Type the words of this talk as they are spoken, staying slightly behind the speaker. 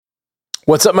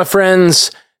What's up, my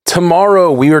friends?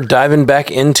 Tomorrow we are diving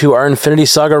back into our Infinity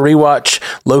Saga rewatch.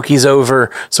 Loki's over,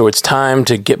 so it's time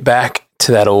to get back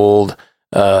to that old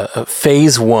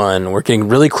phase 1. We're getting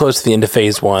really close to the end of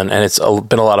phase 1, and it's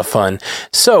been a lot of fun.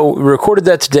 So we recorded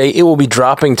that today. It will be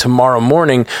dropping tomorrow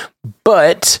morning,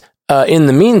 but in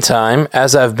the meantime,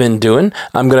 as I've been doing,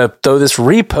 I'm going to throw this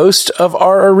repost of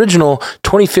our original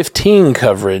 2015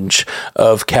 coverage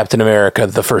of Captain America,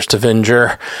 the First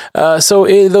Avenger.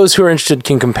 So those who are interested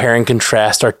can compare and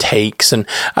contrast our takes. And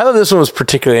I thought this one was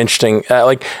particularly interesting.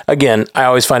 Again, I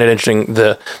always find it interesting.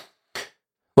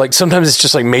 Sometimes it's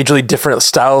just like majorly different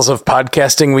styles of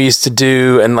podcasting we used to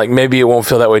do. And maybe it won't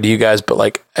feel that way to you guys,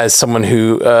 but as someone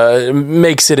who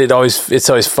makes it, it's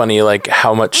always funny,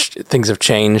 how much things have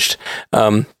changed.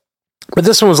 But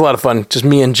this one was a lot of fun. Just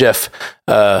me and Jeff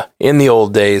in the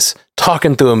old days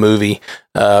talking through a movie,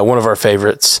 one of our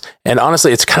favorites. And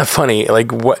honestly, it's kind of funny,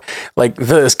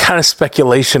 this kind of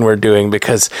speculation we're doing,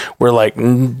 because we're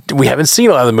we haven't seen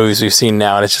a lot of the movies we've seen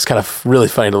now, and it's just kind of really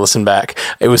funny to listen back.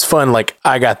 It was fun.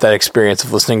 I got that experience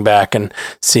of listening back and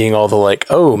seeing all the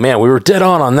oh man, we were dead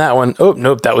on that one. Oh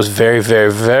nope, that was very,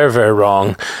 very, very, very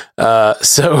wrong.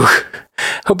 So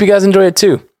hope you guys enjoy it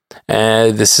too.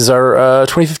 And this is our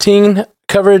 2015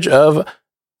 coverage of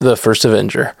the First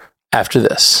Avenger. After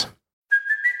this.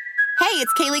 Hey,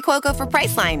 it's Kaylee Cuoco for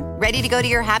Priceline. Ready to go to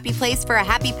your happy place for a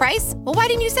happy price? Well, why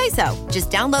didn't you say so? Just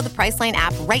download the Priceline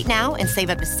app right now and save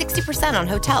up to 60% on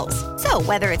hotels. So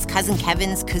whether it's Cousin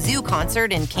Kevin's Kazoo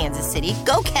Concert in Kansas City,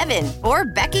 go Kevin, or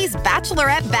Becky's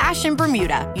Bachelorette Bash in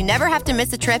Bermuda, you never have to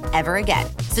miss a trip ever again.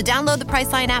 So download the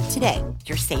Priceline app today.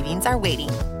 Your savings are waiting.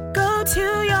 Go to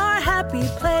your happy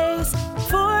place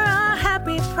for a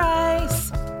happy price.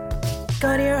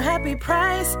 Go to your happy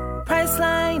price,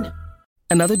 Priceline.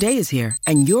 Another day is here,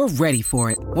 and you're ready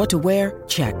for it. What to wear?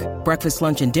 Check. Breakfast,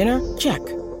 lunch, and dinner? Check.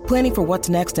 Planning for what's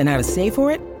next and how to save for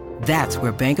it? That's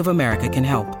where Bank of America can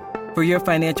help. For your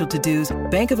financial to-dos,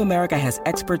 Bank of America has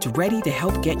experts ready to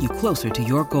help get you closer to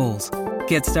your goals.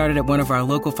 Get started at one of our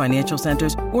local financial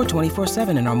centers or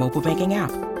 24/7 in our mobile banking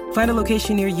app. Find a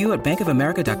location near you at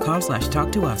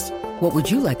bankofamerica.com/talktous. What would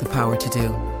you like the power to do?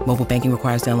 Mobile banking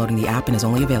requires downloading the app and is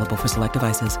only available for select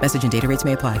devices. Message and data rates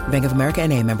may apply. Bank of America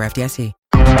N.A., member FDIC.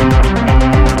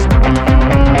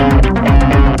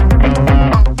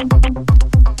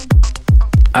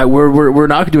 We're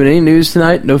not doing any news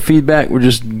tonight. No feedback. We're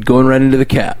just going right into the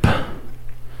cap.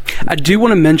 I do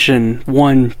want to mention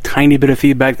one tiny bit of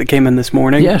feedback that came in this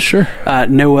morning. Yeah, sure.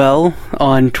 Noelle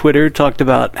on Twitter talked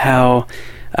about how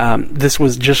this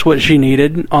was just what she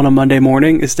needed on a Monday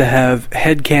morning, is to have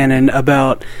headcanon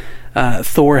about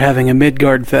Thor having a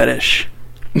Midgard fetish.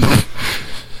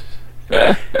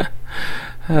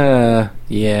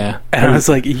 Yeah. And I was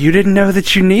like, you didn't know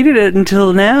that you needed it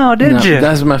until now, did you?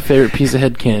 That's my favorite piece of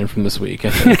headcanon from this week, I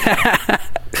think.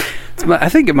 I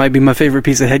think it might be my favorite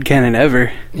piece of headcanon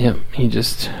ever. Yep, he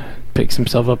just picks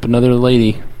himself up another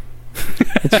lady.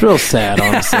 It's real sad,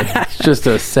 honestly. It's just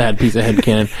a sad piece of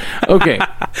headcanon. Okay.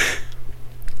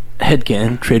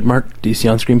 Headcanon, trademark, DC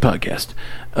On Screen podcast.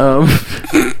 I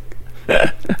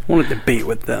want to debate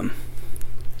with them.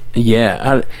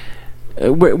 Yeah,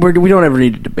 we don't ever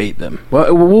need to debate them.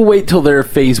 Well, we'll wait till their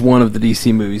phase 1 of the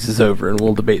DC movies is over, and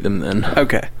we'll debate them then.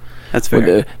 Okay, that's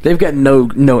fair. They've got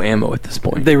no ammo at this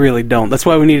point. They really don't. That's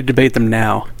why we need to debate them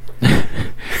now.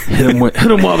 hit them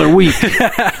while they're weak.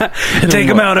 Take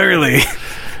them out early.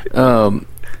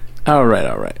 All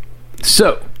right.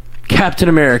 So, Captain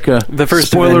America, the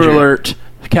first spoiler Avenger. Alert.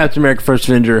 Captain America: First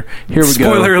Avenger. Here we go.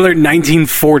 Spoiler alert: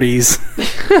 1940s.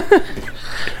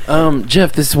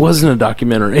 Jeff, this wasn't a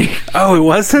documentary. Oh, it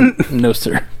wasn't? No,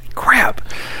 sir. Crap.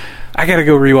 I gotta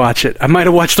go rewatch it. I might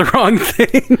have watched the wrong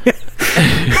thing.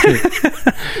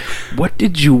 What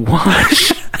did you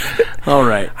watch? All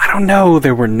right. I don't know.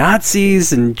 There were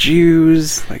Nazis and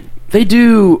Jews. They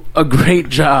do a great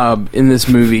job in this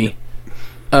movie.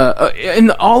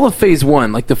 In all of Phase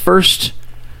 1, the first...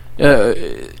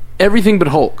 everything but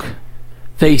Hulk,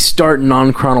 they start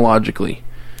non-chronologically.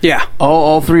 Yeah.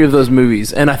 All three of those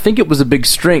movies. And I think it was a big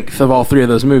strength of all three of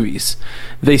those movies.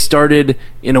 They started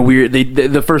in a weird...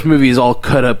 the first movie is all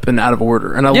cut up and out of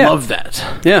order. And I love that.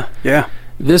 Yeah.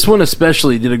 This one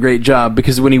especially did a great job,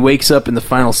 because when he wakes up in the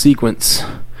final sequence,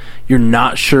 you're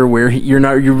not sure where you're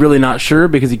really not sure,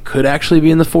 because he could actually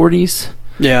be in the 40s.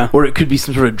 Yeah. Or it could be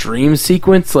some sort of dream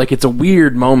sequence. It's a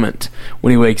weird moment when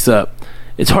he wakes up.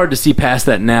 It's hard to see past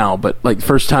that now, but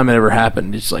first time it ever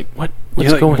happened, it's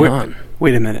what's going on?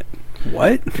 Wait a minute.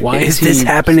 What? Why is this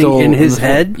happening in his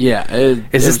head? Yeah.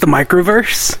 Is this the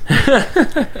microverse?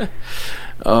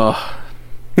 Oh,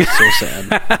 so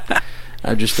sad.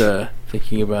 I just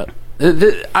thinking about.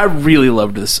 I really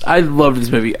loved this. I loved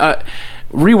this movie.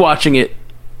 Rewatching it,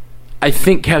 I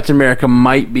think Captain America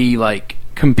might be like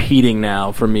competing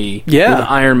now for me. Yeah. With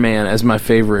Iron Man as my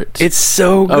favorite. It's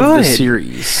so good. Of the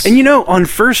series. And on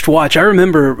first watch, I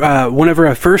remember whenever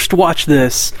I first watched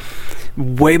this,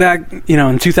 way back,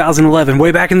 in 2011,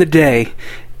 way back in the day,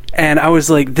 and I was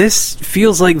like, this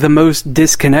feels like the most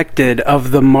disconnected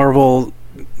of the Marvel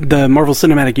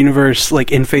Cinematic Universe,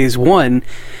 like in Phase 1.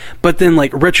 But then,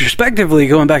 like, retrospectively,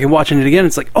 going back and watching it again,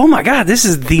 it's like, oh my god, this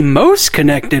is the most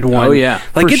connected one. Oh, yeah.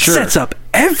 Like, it sets up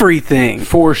everything.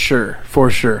 For sure.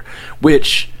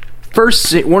 Which,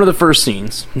 one of the first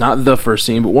scenes, not the first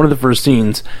scene, but one of the first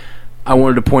scenes I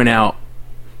wanted to point out,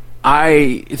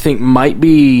 I think might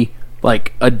be,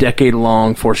 like, a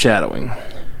decade-long foreshadowing.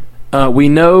 We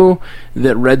know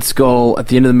that Red Skull, at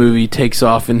the end of the movie, takes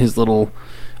off in his little...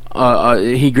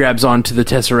 he grabs onto the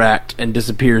Tesseract and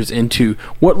disappears into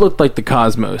what looked like the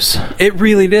cosmos. It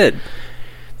really did.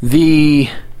 The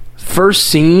first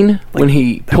scene when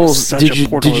he pulls, did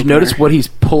you notice what he's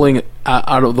pulling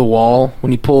out of the wall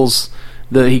when he pulls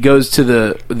he goes to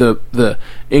the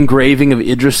engraving of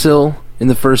Idrisil in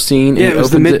the first scene? Yeah, it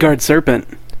was the Midgard serpent.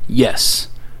 Yes,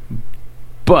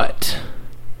 but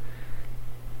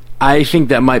I think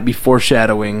that might be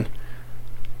foreshadowing.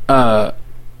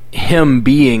 Him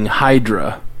being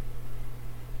Hydra,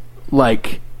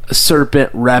 like a serpent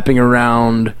wrapping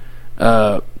around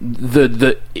the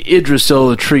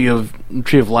Idrisil, the tree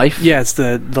of life. Yeah, it's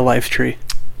the life tree.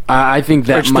 I think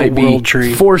that might be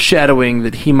tree. Foreshadowing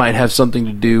that he might have something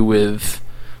to do with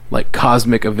like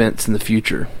cosmic events in the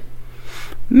future.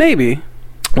 Maybe.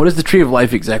 What does the tree of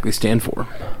life exactly stand for?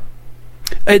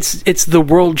 It's the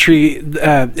world tree.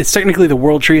 It's technically the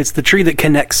world tree. It's the tree that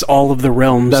connects all of the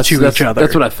realms to each other.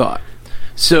 That's what I thought.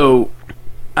 So,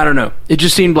 I don't know. It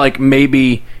just seemed like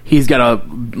maybe he's got a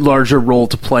larger role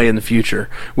to play in the future,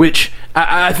 which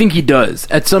I think he does.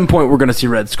 At some point, we're going to see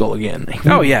Red Skull again.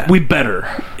 Oh, yeah. We better.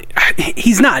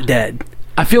 He's not dead.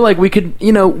 I feel like we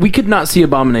could not see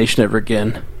Abomination ever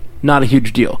again. Not a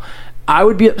huge deal. I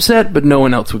would be upset, but no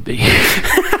one else would be.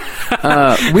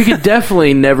 We could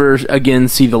definitely never again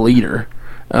see the leader.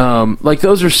 Like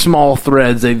those are small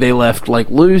threads they left like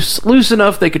loose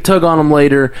enough they could tug on them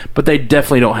later, but they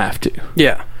definitely don't have to.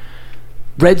 Yeah.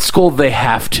 Red Skull, they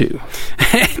have to.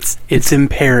 it's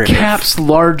imperative. Cap's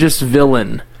largest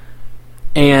villain,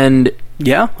 and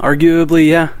yeah, arguably,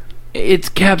 yeah, it's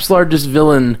Cap's largest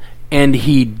villain. And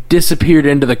he disappeared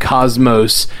into the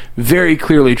cosmos, very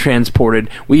clearly transported.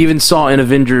 We even saw in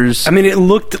Avengers... I mean, it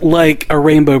looked like a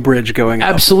rainbow bridge going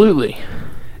up. Absolutely.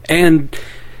 And,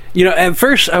 at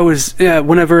first I was...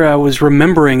 whenever I was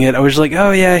remembering it, I was like,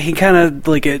 oh yeah, he kind of,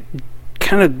 like, it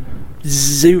kind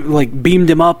of beamed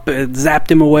him up, zapped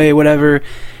him away, whatever.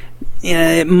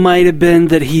 Yeah, it might have been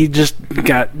that he just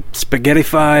got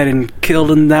spaghettified and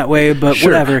killed in that way, but sure.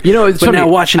 Whatever. It's but funny. Now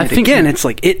watching it again, it's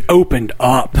like it opened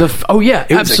up. Oh yeah,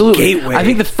 it absolutely. Was a gateway. I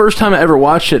think the first time I ever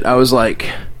watched it, I was like,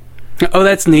 "Oh,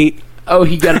 that's neat." Oh,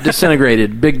 he got it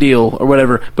disintegrated, big deal, or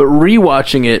whatever. But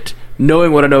rewatching it,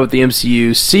 knowing what I know with the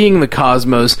MCU, seeing the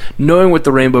cosmos, knowing what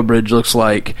the Rainbow Bridge looks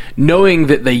like, knowing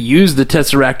that they use the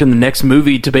Tesseract in the next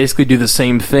movie to basically do the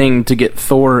same thing to get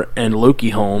Thor and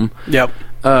Loki home. Yep.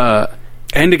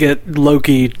 And to get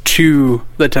Loki to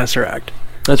the Tesseract.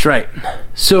 That's right.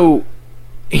 So,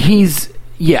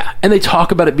 and they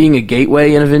talk about it being a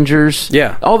gateway in Avengers.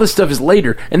 Yeah. All this stuff is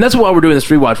later. And that's why we're doing this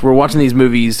rewatch. We're watching these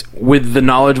movies with the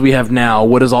knowledge we have now.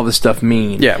 What does all this stuff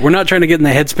mean? Yeah, we're not trying to get in the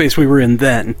headspace we were in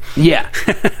then. Yeah.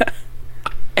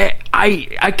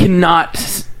 I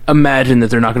cannot imagine that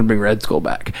they're not going to bring Red Skull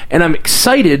back. And I'm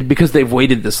excited because they've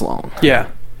waited this long. Yeah.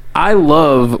 I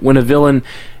love when a villain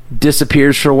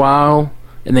disappears for a while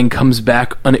and then comes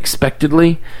back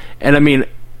unexpectedly. And I mean,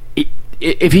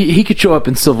 if he could show up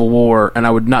in Civil War, and I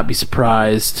would not be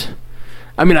surprised.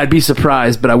 I mean, I'd be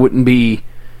surprised, but I wouldn't be.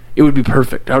 It would be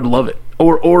perfect. I would love it.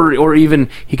 Or even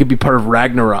he could be part of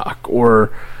Ragnarok,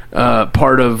 or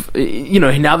part of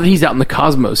now that he's out in the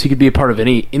cosmos, he could be a part of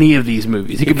any of these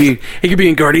movies. He could be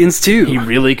in Guardians too. He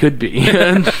really could be.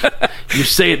 You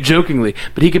say it jokingly,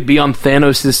 but he could be on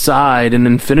Thanos' side in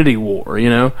Infinity War.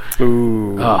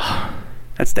 Ooh,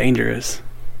 that's dangerous.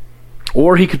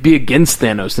 Or he could be against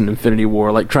Thanos in Infinity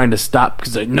War, like trying to stop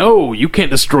because no, you can't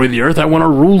destroy the Earth. I want to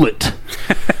rule it.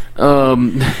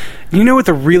 You know what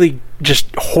the really just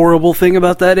horrible thing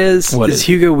about that is? What is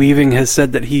Hugo Weaving has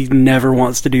said that he never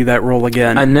wants to do that role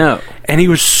again. I know. And he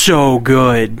was so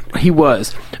good. He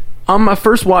was. On my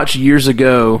first watch years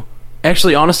ago,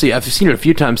 actually, honestly, I've seen it a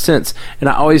few times since, and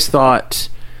I always thought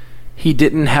they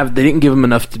didn't give him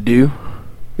enough to do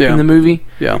in the movie.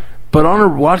 Yeah. But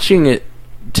on watching it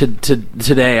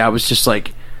today, I was just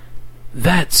like,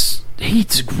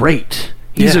 he's great.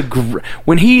 He's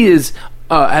when he is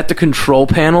at the control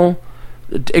panel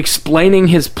explaining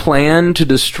his plan to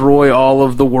destroy all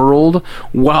of the world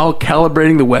while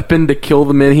calibrating the weapon to kill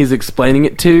the men he's explaining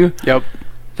it to. Yep.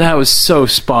 That was so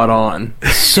spot on.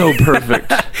 So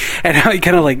perfect. And how he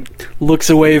kind of like looks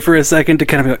away for a second to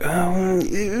kind of be like, oh,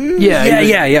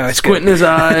 yeah. Squinting his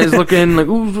eyes, looking like,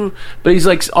 ooh. But he's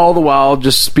like all the while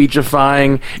just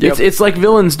speechifying. Yep. It's like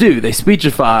villains do. They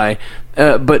speechify.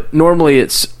 But normally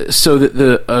it's so that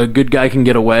the good guy can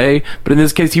get away. But in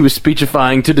this case, he was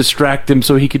speechifying to distract them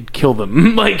so he could kill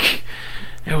them. Like,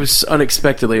 it was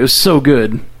unexpectedly. It was so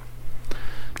good.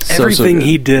 Everything good.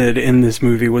 he did in this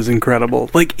movie was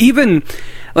incredible. Like, even,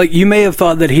 like, you may have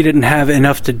thought that he didn't have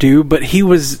enough to do, but he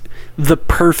was the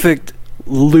perfect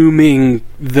looming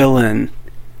villain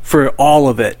for all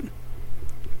of it.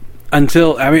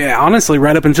 Until, I mean, honestly,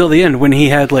 right up until the end, when he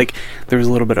had, like, there was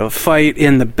a little bit of a fight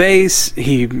in the base.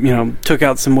 He, took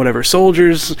out some whatever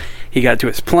soldiers. He got to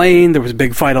his plane. There was a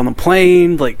big fight on the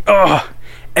plane. Like,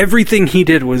 everything he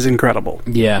did was incredible.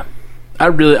 Yeah. I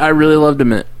really loved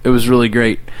him. It was really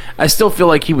great. I still feel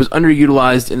like he was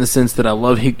underutilized in the sense that I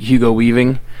love Hugo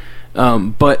Weaving.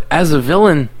 But as a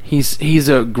villain, he's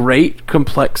a great,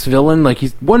 complex villain. Like,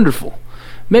 he's wonderful.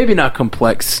 Maybe not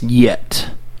complex yet.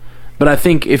 But I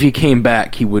think if he came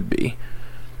back, he would be.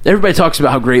 Everybody talks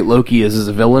about how great Loki is as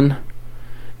a villain,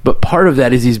 but part of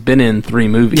that is he's been in 3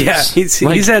 movies. Yeah,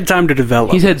 he's had time to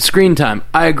develop. He's had screen time.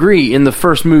 I agree. In the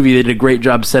first movie, they did a great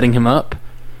job setting him up,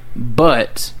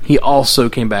 but he also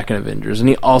came back in Avengers, and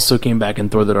he also came back in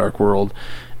Thor: The Dark World,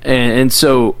 and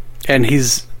so... And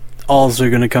he's also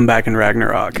going to come back in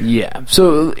Ragnarok. Yeah.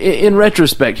 So, in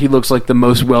retrospect, he looks like the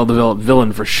most well-developed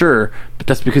villain for sure, but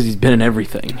that's because he's been in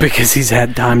everything. Because he's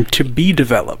had time to be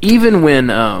developed. Even when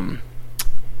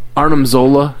Arnim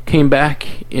Zola came back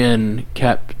in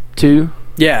Cap 2...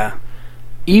 Yeah.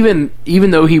 Even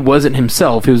though he wasn't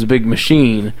himself, he was a big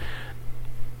machine,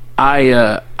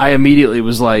 I immediately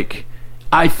was like...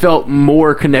 I felt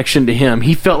more connection to him.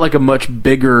 He felt like a much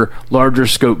bigger, larger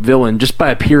scope villain just by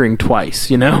appearing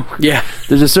twice, Yeah.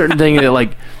 There's a certain thing that,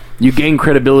 like, you gain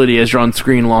credibility as you're on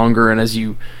screen longer and as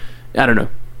you... I don't know.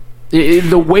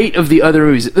 The weight of the other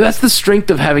movies... That's the strength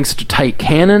of having such a tight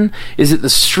canon, is that the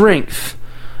strength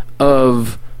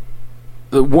of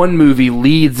the one movie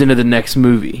leads into the next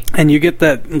movie. And you get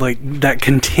that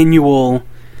continual...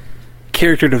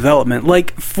 character development.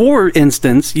 Like, for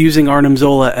instance, using Arnim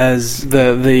Zola as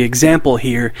the example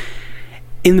here,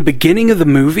 in the beginning of the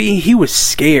movie, he was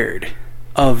scared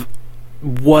of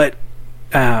what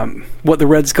the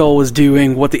Red Skull was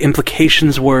doing, what the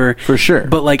implications were. For sure.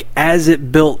 But, like, as it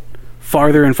built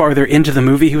farther and farther into the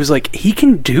movie, he was like, he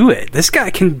can do it. This guy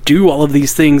can do all of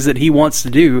these things that he wants to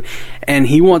do, and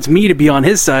he wants me to be on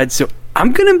his side, so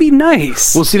I'm gonna be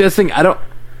nice. Well, see, that's the thing.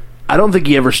 I don't think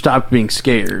he ever stopped being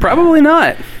scared. Probably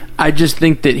not. I just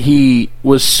think that he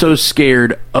was so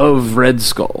scared of Red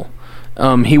Skull.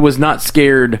 He was not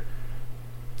scared...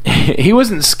 He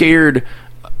wasn't scared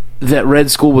that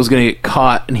Red Skull was going to get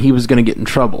caught and he was going to get in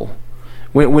trouble.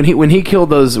 When he killed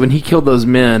those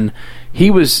men,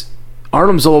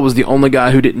 Arnim Zola was the only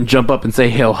guy who didn't jump up and say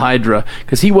 "Hail Hydra"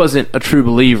 because he wasn't a true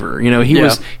believer.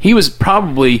 He was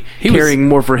probably caring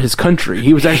more for his country.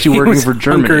 He was actually working for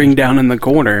Germany. Hunkering down in the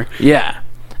corner. Yeah,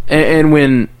 and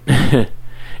when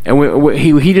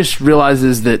he just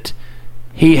realizes that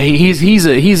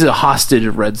he's a hostage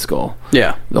of Red Skull.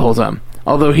 Yeah, the whole time.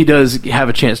 Although he does have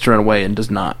a chance to run away and does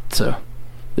not. So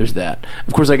there's that.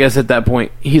 Of course, I guess at that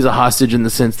point, he's a hostage in the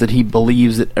sense that he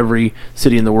believes that every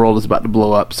city in the world is about to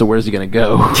blow up, so where's he going to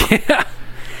go? Yeah.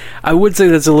 I would say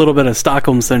that's a little bit of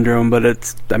Stockholm Syndrome, but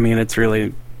it's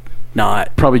really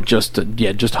not. Probably just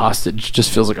hostage.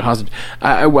 Just feels like a hostage.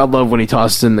 I love when he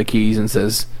tosses in the keys and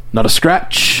says, "Not a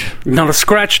scratch. Not a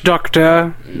scratch,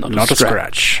 Doctor. Not a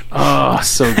scratch." Oh,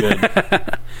 so good.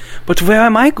 But where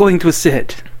am I going to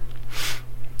sit?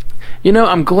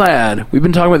 I'm glad. We've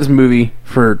been talking about this movie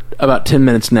for about 10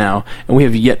 minutes now, and we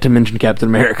have yet to mention Captain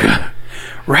America.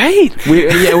 Right?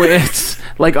 It's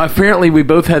like, apparently we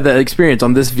both had that experience.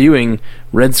 On this viewing,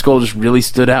 Red Skull just really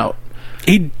stood out.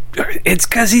 It's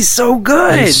because he's so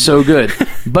good. He's so good.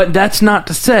 But that's not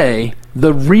to say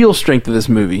the real strength of this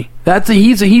movie.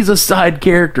 He's a side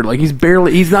character. Like, he's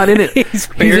not in it. He's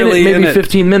barely in it maybe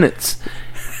 15 minutes.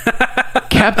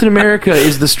 Captain America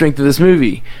is the strength of this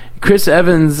movie. Chris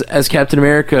Evans as Captain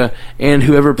America and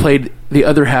whoever played the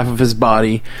other half of his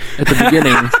body at the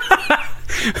beginning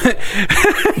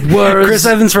was Chris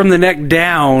Evans from the neck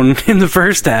down in the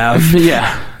first half.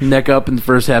 Yeah, neck up in the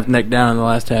first half, neck down in the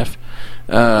last half.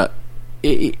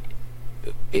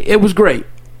 it was great.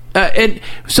 And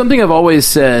something I've always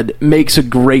said makes a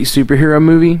great superhero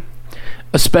movie,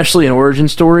 especially an origin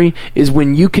story, is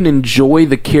when you can enjoy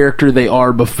the character they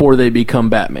are before they become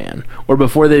Batman or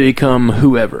before they become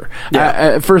whoever.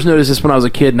 Yeah. I first noticed this when I was a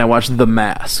kid and I watched The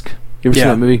Mask. You ever seen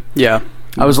that movie? Yeah.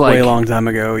 I was like, way a long time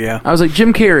ago, yeah. I was like,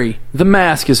 Jim Carrey, The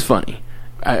Mask is funny.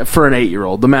 For an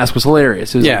 8-year-old, The Mask was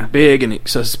hilarious. It was like, big and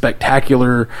so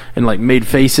spectacular and like made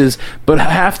faces. But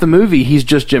half the movie, he's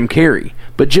just Jim Carrey.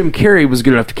 But Jim Carrey was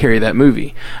good enough to carry that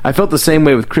movie. I felt the same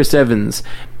way with Chris Evans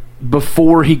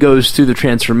before he goes through the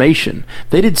transformation.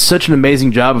 They did such an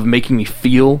amazing job of making me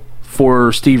feel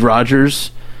for Steve Rogers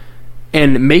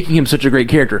and making him such a great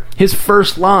character. His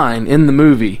first line in the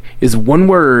movie is one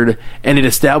word, and it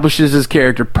establishes his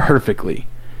character perfectly.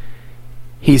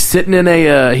 He's sitting in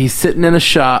a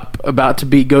shop about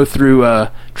to go through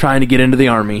trying to get into the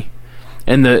army,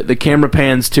 and the camera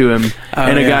pans to him,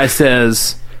 and a guy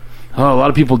says, "Oh, a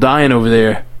lot of people dying over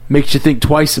there. Makes you think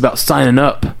twice about signing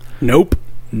up." Nope.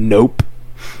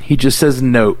 He just says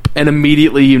nope, and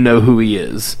immediately you know who he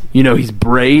is. You know he's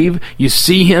brave. You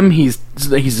see him. He's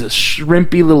a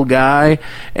shrimpy little guy,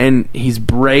 and he's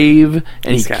brave,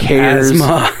 and he cares.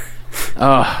 Asthma.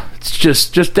 It's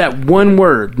just that one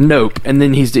word, nope, and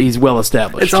then he's well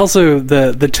established. It's also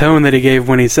the tone that he gave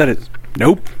when he said it.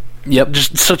 Nope. Yep.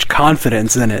 Just such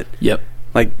confidence in it. Yep.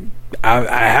 Like, I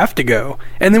have to go.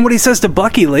 And then what he says to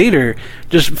Bucky later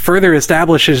just further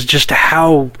establishes just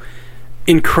how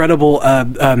incredible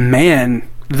a man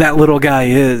that little guy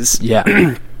is.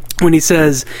 Yeah. When he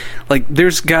says, like,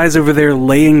 there's guys over there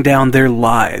laying down their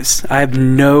lives. I have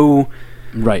no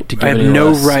right to give I have any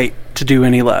no less. right to do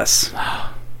any less.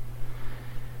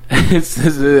 This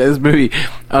movie,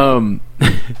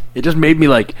 it just made me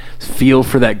like feel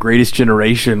for that Greatest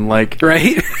Generation. Like,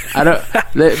 Right? I don't.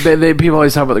 They people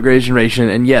always talk about the Greatest Generation,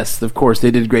 and yes, of course, they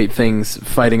did great things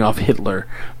fighting off Hitler.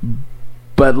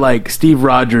 But like Steve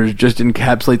Rogers just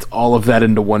encapsulates all of that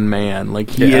into one man. Like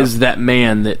he is that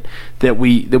man that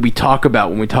we talk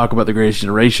about when we talk about the Greatest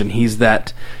Generation. He's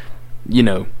that, you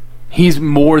know, he's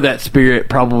more that spirit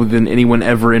probably than anyone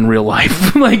ever in real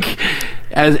life. Like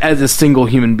as a single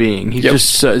human being, he's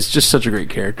it's just such a great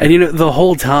character. And you know, the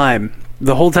whole time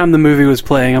the movie was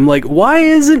playing, I'm like, why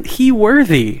isn't he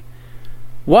worthy?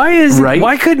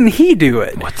 Why couldn't he do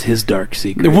it? What's his dark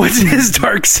secret? What's his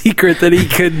dark secret that he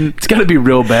couldn't? It's got to be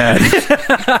real bad.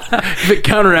 If it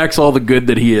counteracts all the good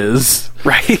that he is.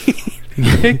 Right?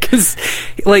 Because,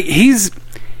 like, he's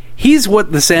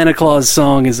what the Santa Claus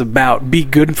song is about. Be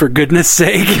good for goodness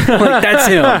sake. Like, that's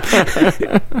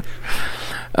him.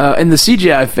 And the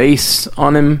CGI face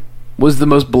on him was the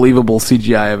most believable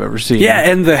CGI I've ever seen. Yeah,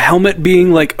 and the helmet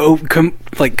being like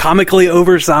comically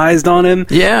oversized on him.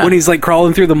 Yeah, when he's like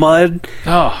crawling through the mud.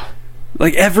 Oh,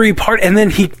 like every part, and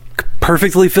then he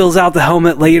perfectly fills out the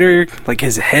helmet later. Like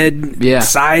his head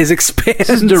size expands.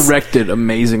 This is directed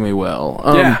amazingly well.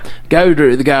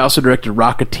 The guy also directed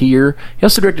Rocketeer. He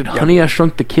also directed Honey, I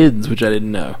Shrunk the Kids, which I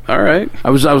didn't know. All right,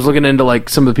 I was looking into like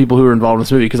some of the people who were involved in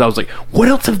this movie because I was like, what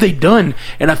else have they done?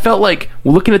 And I felt like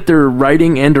looking at their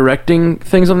writing and directing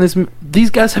things on this,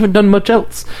 these guys haven't done much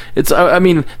else. It's I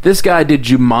mean, this guy did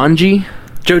Jumanji.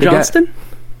 Joe Johnston.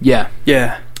 Yeah.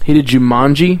 He did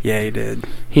Jumanji. Yeah, he did.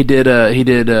 He did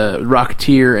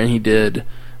Rocketeer, and he did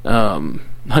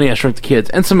Honey, I Shrunk the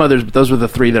Kids, and some others. But those were the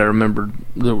three that I remembered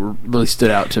that really stood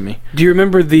out to me. Do you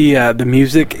remember the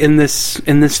music in this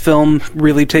film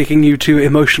really taking you to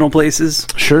emotional places?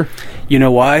 Sure. You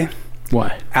know why?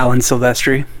 Why? Alan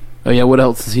Silvestri. Oh yeah. What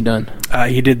else has he done?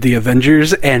 He did The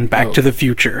Avengers and Back to the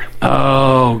Future.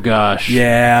 Oh gosh.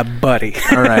 Yeah, buddy.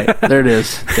 All right. There it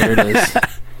is.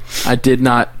 I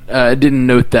didn't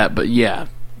note that, but yeah.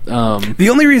 The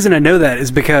only reason I know that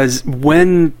is because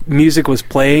when music was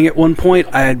playing at one point,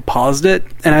 I had paused it,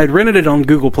 and I had rented it on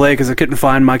Google Play because I couldn't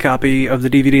find my copy of the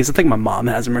DVDs. I think my mom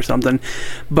has them or something.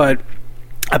 But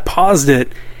I paused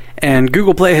it, and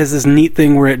Google Play has this neat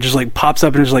thing where it just like pops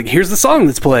up and it's like, here's the song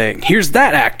that's playing. Here's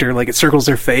that actor. Like it circles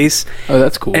their face. Oh,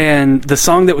 that's cool. And the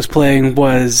song that was playing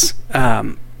was...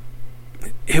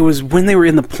 it was when they were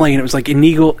in the plane. It was like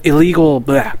illegal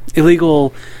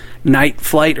night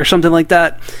flight or something like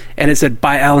that. And it said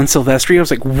by Alan Silvestri. I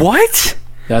was like, what?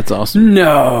 That's awesome.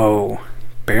 No.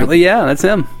 Apparently, yeah, that's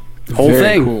him. Whole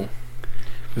thing. Cool.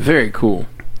 Very cool.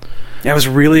 I was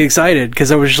really excited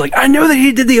because I was just like, I know that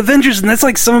he did the Avengers, and that's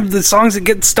like some of the songs that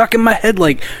get stuck in my head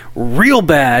like real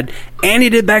bad. And he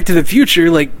did Back to the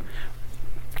Future, like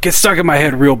get stuck in my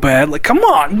head real bad. Like, come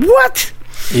on, what?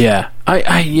 Yeah,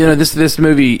 I this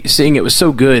movie, seeing it was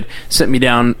so good, sent me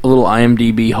down a little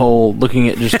IMDb hole looking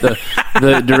at just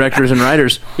the directors and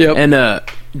writers. Yep. And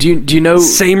Do you know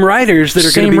same writers that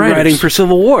are going to be writing for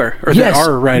Civil War, or that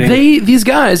are writing? These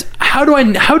guys. How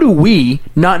do we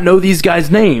not know these guys'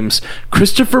 names?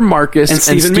 Christopher Marcus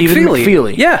and Stephen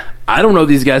McFeely. Yeah, I don't know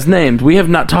these guys' names. We have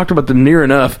not talked about them near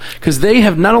enough because they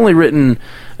have not only written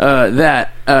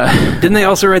that. Didn't they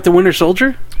also write The Winter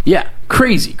Soldier? Yeah,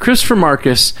 crazy. Christopher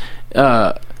Marcus.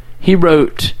 He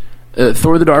wrote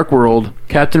Thor: The Dark World,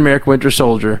 Captain America: Winter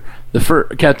Soldier,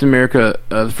 Captain America: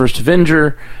 The First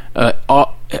Avenger.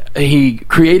 He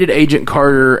created Agent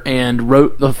Carter and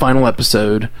wrote the final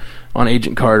episode on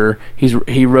Agent Carter.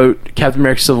 He wrote Captain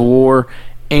America: Civil War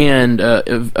and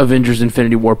Avengers: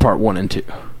 Infinity War Part 1 and 2.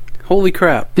 Holy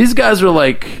crap! These guys are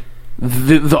like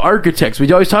the architects.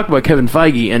 We always talk about Kevin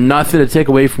Feige, and not to take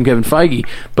away from Kevin Feige,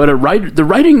 but the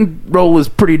writing role is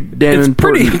pretty damn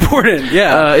important. Pretty important,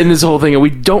 yeah. In this whole thing, and we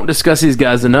don't discuss these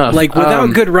guys enough. Like,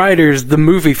 without good writers, the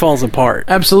movie falls apart.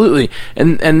 Absolutely,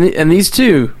 and these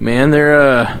two, man,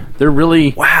 they're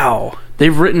really wow.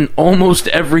 They've written almost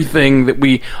everything that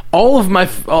a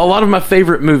lot of my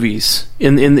favorite movies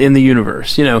in the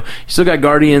universe. You know, you still got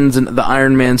Guardians and the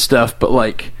Iron Man stuff, but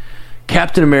like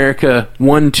Captain America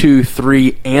 1, 2,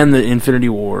 3, and the Infinity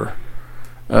War,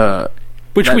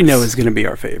 which we know is going to be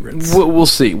our favorites. We'll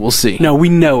see. No, we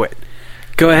know it.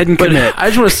 Go ahead and commit. I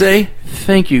just want to say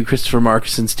thank you, Christopher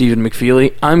Marcus and Stephen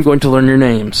McFeely. I'm going to learn your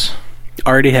names.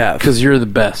 Already have, because you're the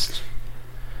best.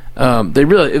 They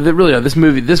really are. This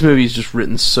movie is just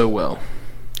written so well.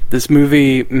 This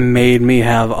movie made me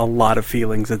have a lot of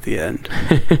feelings at the end.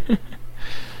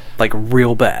 Like,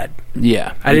 real bad.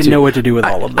 Yeah. I didn't know what to do with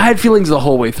all of them. I had feelings the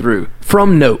whole way through.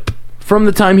 From Nope. From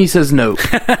the time he says Nope,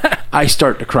 I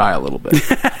start to cry a little bit.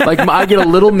 Like, I get a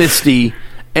little misty,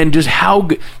 and just how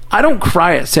good... I don't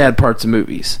cry at sad parts of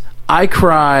movies. I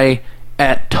cry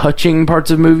at touching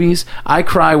parts of movies. I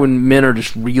cry when men are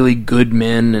just really good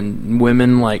men and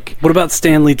women, like... What about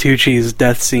Stanley Tucci's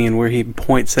death scene where he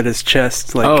points at his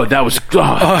chest? Like, oh, that was...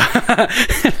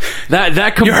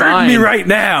 that combined... You hurt me right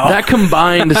now! That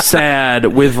combined sad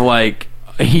with, like,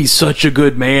 he's such a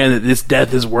good man that this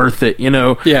death is worth it, you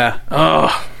know? Yeah.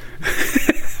 Oh.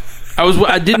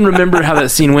 I didn't remember how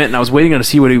that scene went, and I was waiting to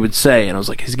see what he would say, and I was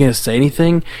like, is he going to say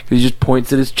anything? Because he just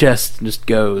points at his chest and just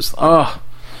goes, oh...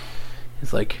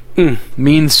 It's like,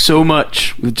 means so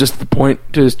much with just the point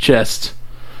to his chest.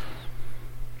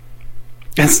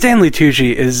 And Stanley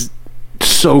Tucci is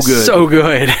so good. So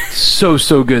good.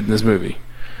 so good in this movie.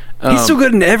 He's so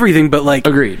good in everything, but like...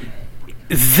 Agreed.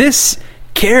 This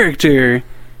character,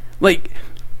 like,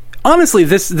 honestly,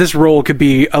 this role could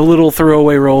be a little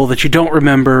throwaway role that you don't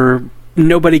remember,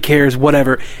 nobody cares,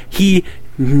 whatever. He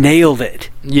nailed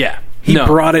it. Yeah. He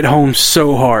brought it home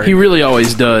so hard. He really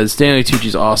always does. Stanley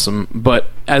Tucci's awesome, but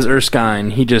as Erskine,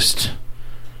 he just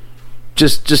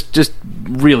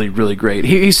really, really great.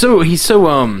 He's so he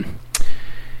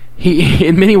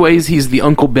in many ways he's the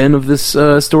Uncle Ben of this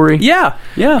story. Yeah.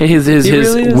 His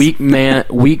really weak man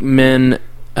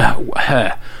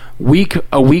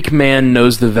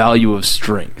knows the value of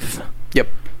strength. Yep.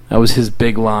 That was his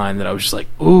big line that I was just like,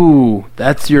 ooh,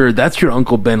 that's your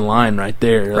Uncle Ben line right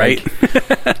there. Right.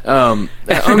 Like, and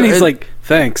he's like,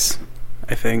 thanks,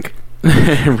 I think.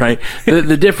 Right.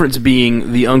 The difference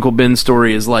being the Uncle Ben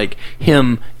story is like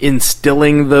him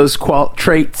instilling those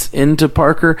traits into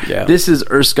Parker. Yeah. This is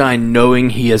Erskine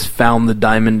knowing he has found the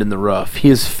diamond in the rough. He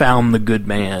has found the good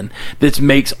man that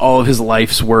makes all of his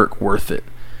life's work worth it.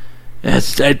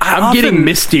 I'm getting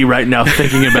misty right now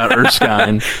thinking about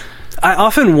Erskine. I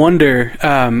often wonder,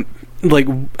 like,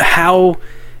 how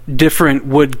different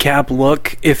would Cap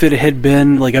look if it had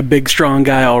been like a big, strong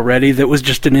guy already that was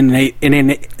just an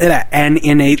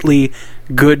innately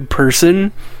good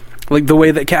person, like the way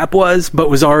that Cap was, but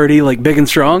was already like big and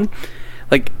strong.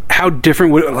 Like, how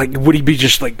different would he be?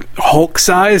 Just like Hulk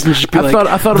sized and just be I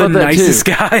thought the about nicest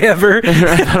that too. Guy ever?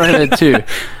 I thought about that too.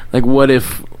 Like, what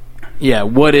if? Yeah,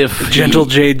 what if... Gentle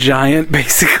Jade Giant,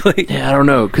 basically. Yeah, I don't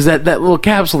know, because that little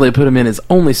capsule they put him in is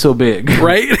only so big.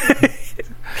 Right?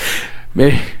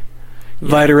 Maybe...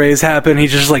 Vita rays happen, he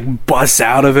just, like, busts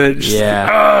out of it. Just,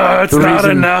 it's not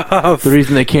enough. The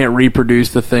reason they can't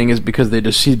reproduce the thing is because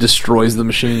he destroys the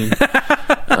machine.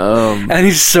 And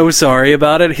he's so sorry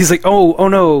about it. He's like, oh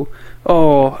no.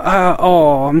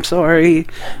 I'm sorry.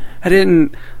 I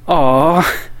didn't...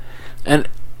 And...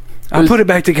 I'll put it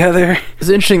back together. It's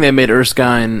interesting they made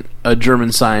Erskine a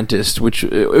German scientist, which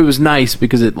it was nice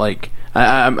because it, like,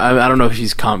 I don't know if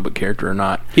he's a comic book character or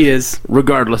not. He is.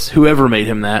 Regardless, whoever made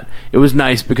him that, it was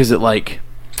nice because it, like,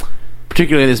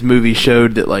 particularly in this movie,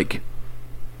 showed that, like,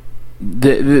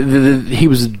 he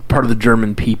was part of the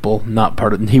German people,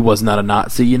 he was not a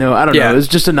Nazi, you know? I don't know. It was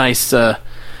just a nice, I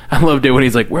I loved it when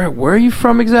he's like, where are you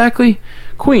from exactly?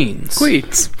 Queens.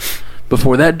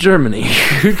 Before that, Germany.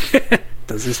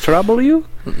 Does this trouble you?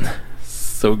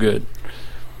 So good.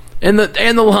 And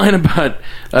the line about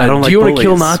I don't do like you want to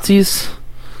kill bullies. Nazis?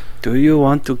 Do you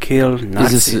want to kill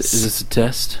Nazis? Is this a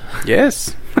test?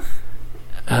 Yes.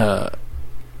 I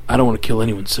don't want to kill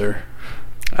anyone, sir.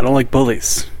 I don't like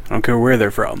bullies. I don't care where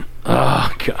they're from.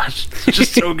 Oh gosh, it's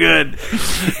just so good.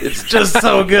 It's just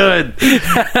so good.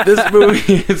 This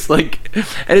movie is like,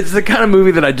 and it's the kind of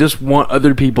movie that I just want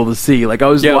other people to see. Like I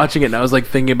was watching it and I was like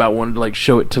thinking about wanting to like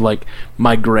show it to like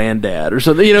my granddad or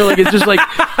something. You know, like it's just like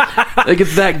like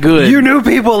it's that good. You knew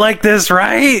people like this,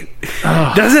 right?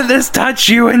 Oh. Doesn't this touch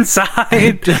you inside?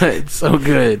 It's so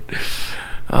good.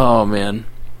 Oh man,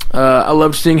 I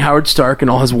love seeing Howard Stark in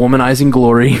all his womanizing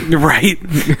glory. Right.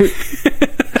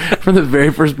 From the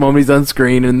very first moment he's on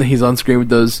screen, and he's on screen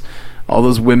with all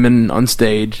those women on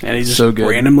stage, And he just so good.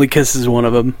 randomly kisses one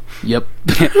of them. Yep.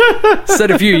 Said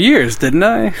a few years, didn't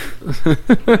I?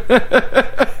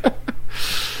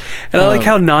 And I like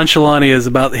how nonchalant he is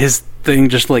about his thing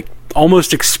just like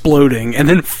almost exploding and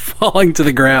then falling to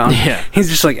the ground. Yeah. He's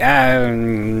just like,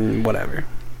 whatever.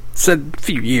 Said a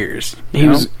few years. He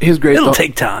was great. It'll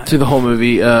take time. Through the whole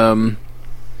movie.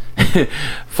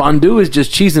 Fondue is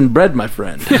just cheese and bread, my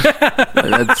friend.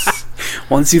 That's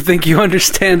Once you think you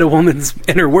understand a woman's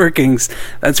inner workings,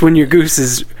 that's when your goose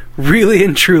is really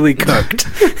and truly cooked.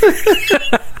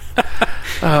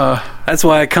 That's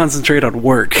why I concentrate on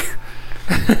work.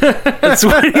 That's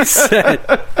what he said.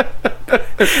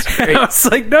 And I was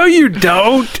like, no, you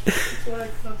don't.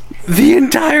 The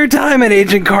entire time in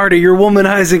Agent Carter, you're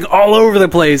womanizing all over the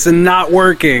place and not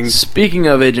working. Speaking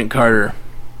of Agent Carter,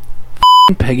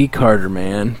 Peggy Carter,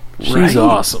 man, she's Right?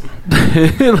 awesome.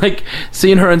 Like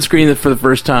seeing her on screen for the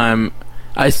first time,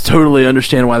 I totally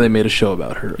understand why they made a show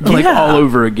about her, like Yeah. all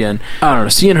over again. I don't know,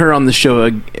 seeing her on the show,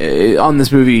 on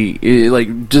this movie,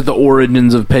 like just the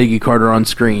origins of Peggy Carter on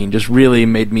screen, just really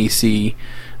made me see.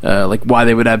 Like why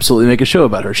they would absolutely make a show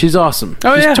about her. She's awesome.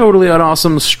 She's totally an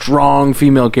awesome, strong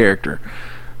female character.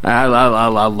 I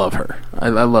love her. I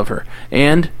love her.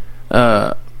 And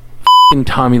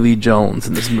Tommy Lee Jones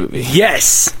in this movie.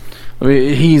 Yes. I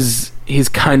mean, he's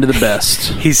kind of the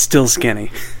best. He's still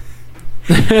skinny.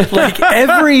 Like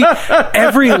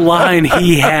every line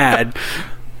he had,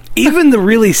 even the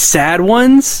really sad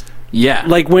ones, Yeah,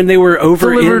 like when they were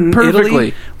over Delivered in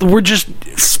perfectly. Italy, were just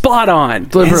spot on.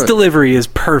 His delivery is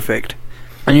perfect.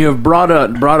 And you have brought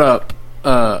up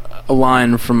a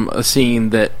line from a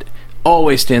scene that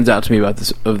always stands out to me about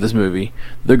this movie: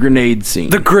 the grenade scene.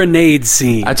 The grenade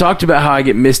scene. I talked about how I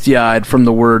get misty-eyed from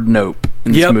the word "nope"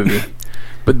 in this movie,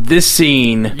 but this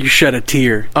scene, You shed a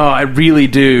tear. oh, I really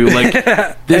do. Like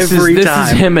this Every is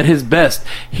time. him at his best.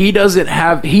 He doesn't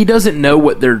know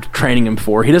what they're training him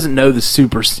for. He doesn't know the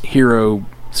superhero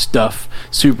stuff,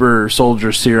 super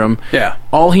soldier serum. Yeah.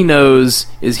 All he knows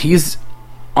is he's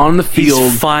on the field.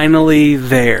 He's finally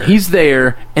there. He's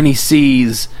there, and he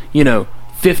sees,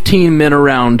 15 men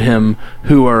around him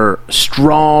who are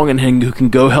strong and who can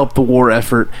go help the war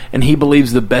effort, and he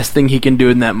believes the best thing he can do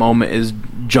in that moment is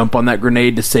jump on that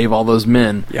grenade to save all those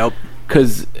men. Yep.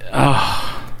 Because,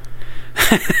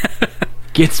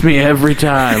 gets me every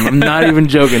time. I'm not even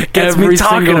joking. Gets me every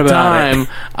talking single about it. time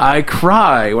I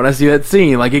cry when I see that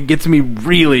scene. Like, it gets me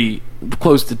really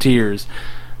close to tears.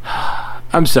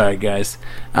 I'm sorry, guys.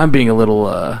 I'm being a little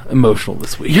emotional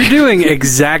this week. You're doing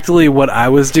exactly what I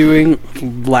was doing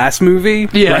last movie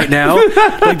right now.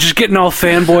 Like just getting all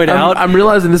fanboyed out. I'm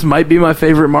realizing this might be my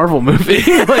favorite Marvel movie.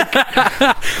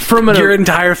 Like, from Your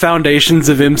entire foundations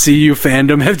of MCU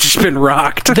fandom have just been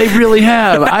rocked. they really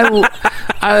have.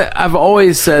 I've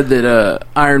always said that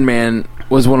Iron Man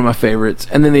was one of my favorites,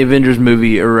 and then the Avengers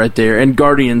movie are right there, and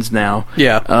Guardians now.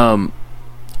 Yeah.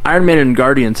 Iron Man and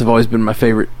Guardians have always been my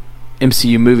favorite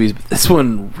MCU movies, but this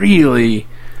one really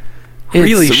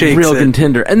shakes a real it.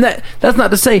 contender. And that's not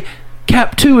to say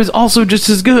Cap 2 is also just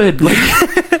as good. Like,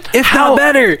 If not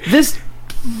better. This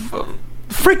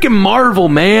freaking Marvel,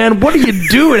 man, what are you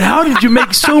doing? How did you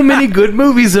make so many good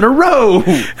movies in a row?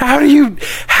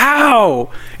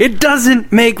 How? It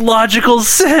doesn't make logical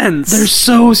sense.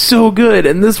 They're so good,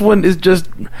 and this one is just,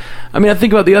 I mean, I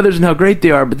think about the others and how great they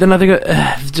are, but then I think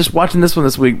just watching this one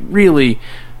this week, really,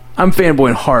 I'm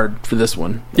fanboying hard for this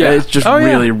one. Yeah. It's just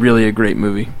really a great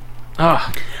movie.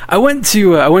 I went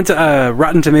to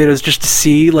Rotten Tomatoes just to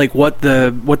see like what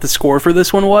the score for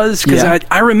this one was, because Yeah.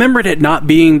 I remembered it not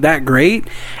being that great,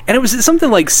 and it was something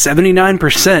like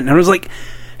 79%, and I was like,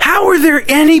 how are there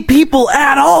any people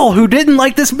at all who didn't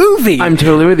like this movie? I'm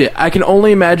totally with you. I can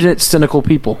only imagine it's cynical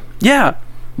people. Yeah.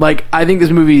 Like, I think this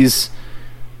movie's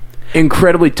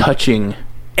incredibly touching.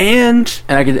 And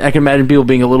I can imagine people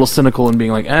being a little cynical and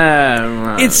being like,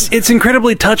 it's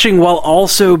incredibly touching while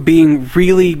also being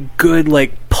really good,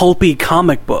 like, pulpy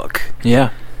comic book.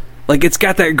 Yeah. Like, it's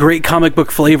got that great comic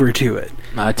book flavor to it.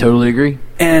 I totally agree.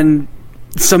 And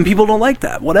some people don't like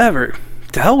that. Whatever.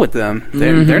 To hell with them.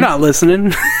 They're not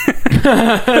listening.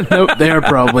 Nope, they are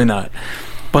probably not.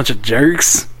 Bunch of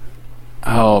jerks.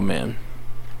 Oh, man.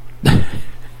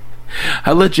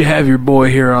 I let you have your boy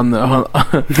here on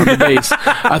the base.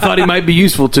 I thought he might be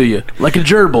useful to you, like a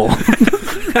gerbil.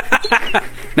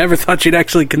 Never thought you'd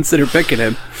actually consider picking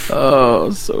him.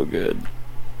 Oh, so good.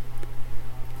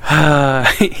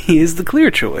 He is the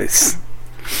clear choice.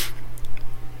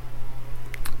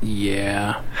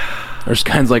 Yeah.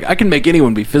 Erskine's like, I can make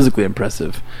anyone be physically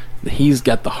impressive. He's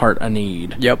got the heart I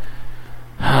need. Yep.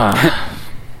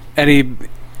 And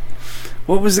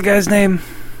what was the guy's name?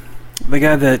 The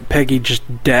guy that Peggy just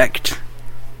decked.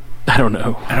 I don't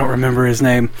know. I don't remember his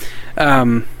name.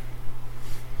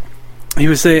 He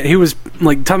was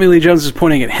like, Tommy Lee Jones was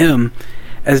pointing at him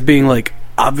as being like,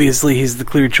 obviously he's the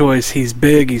clear choice. He's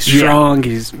big, he's strong,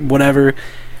 he's whatever.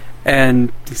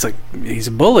 And he's like, he's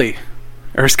a bully.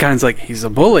 Erskine's like, he's a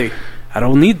bully. I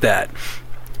don't need that.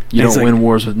 You don't win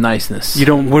wars with niceness. You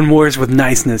don't win wars with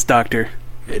niceness, Doctor.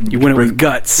 You win it with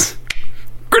guts.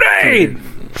 Grenade!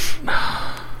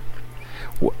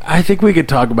 I think we could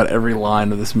talk about every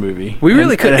line of this movie. We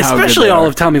really could, especially all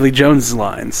of Tommy Lee Jones'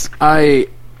 lines. I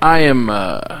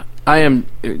am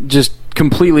just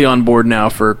completely on board now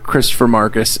for Christopher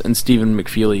Marcus and Stephen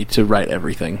McFeely to write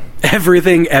everything.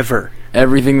 Everything ever.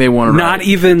 Everything they want to write. Not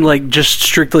even like just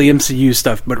strictly MCU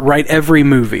stuff, but write every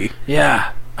movie.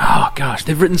 Yeah. Oh gosh,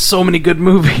 they've written so many good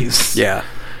movies. Yeah.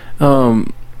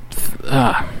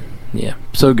 Yeah,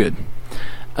 so good.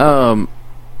 The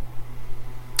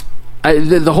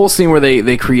whole scene where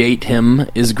they create him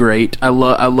is great. I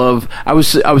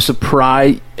was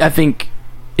surprised. I think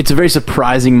it's a very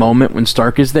surprising moment when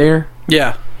Stark is there.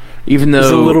 Yeah. Even though it's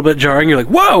a little bit jarring, you're like,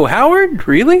 "Whoa, Howard,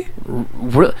 really?"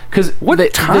 Because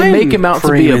they make him out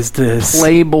to be a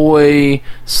playboy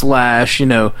 /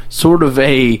 sort of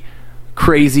a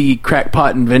crazy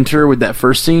crackpot inventor with that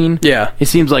first scene. Yeah, it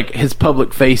seems like his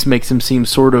public face makes him seem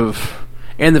sort of,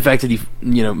 and the fact that he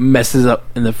messes up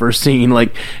in the first scene,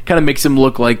 like, kind of makes him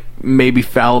look like maybe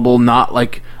fallible, not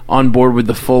like on board with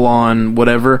the full on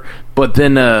whatever. But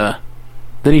then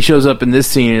he shows up in this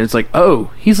scene and it's like,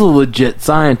 oh, he's a legit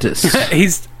scientist.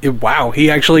 He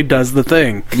actually does the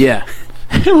thing. Yeah.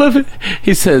 I love it.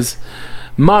 He says,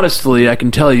 modestly, I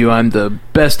can tell you I'm the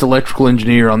best electrical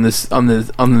engineer in the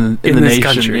nation.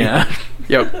 Country. Yeah.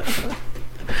 Yep.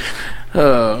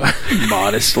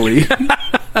 Modestly.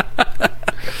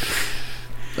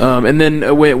 And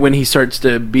then when he starts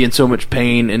to be in so much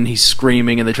pain and he's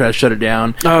screaming and they try to shut it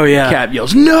down. Oh, yeah. Cap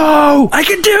yells, "No! I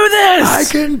can do this! I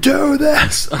can do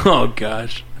this!" Oh,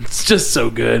 gosh. It's just so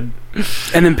good.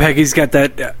 And then Peggy's got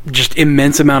that just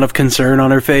immense amount of concern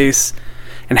on her face.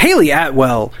 And Haley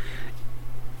Atwell,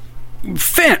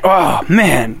 oh,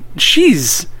 man,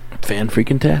 she's...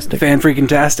 Fan-freaking-tastic.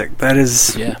 Fan-freaking-tastic. That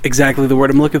is exactly the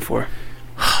word I'm looking for.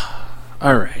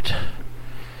 All right.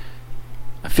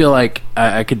 I feel like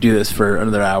I could do this for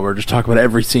another hour, just talk about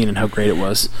every scene and how great it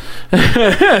was.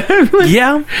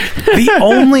 Yeah.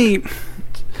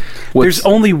 There's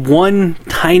only one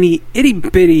tiny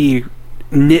itty-bitty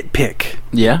nitpick.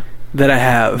 Yeah? That I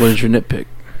have. What is your nitpick?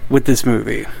 With this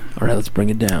movie. All right, let's bring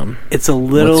it down. It's a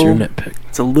little... What's your nitpick?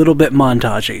 It's a little bit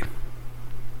montagey.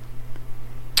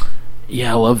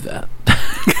 Yeah, I love that.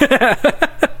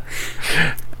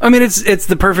 I mean, it's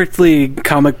the perfectly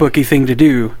comic booky thing to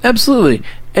do. Absolutely.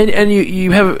 And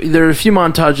you have, there are a few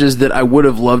montages that I would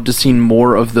have loved to seen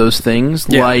more of those things,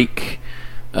 like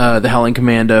the Howling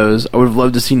Commandos. I would have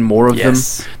loved to seen more of them.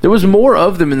 There was more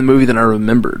of them in the movie than I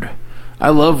remembered. I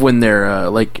love when they're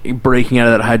like breaking out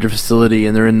of that Hydra facility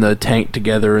and they're in the tank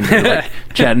together and they're like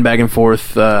chatting back and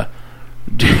forth.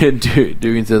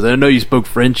 Dugan says, "I know you spoke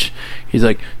French." He's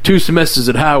like, 2 semesters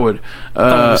at Howard. I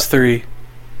thought it was 3.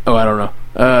 Oh, I don't know.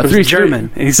 It was German.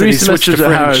 And he said he switched to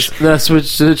French. Then I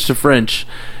switched to French.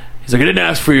 He's like, "I didn't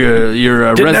ask for your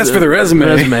didn't ask for the resume."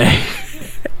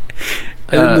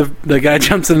 And then the guy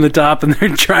jumps in the top and they're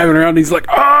driving around and he's like,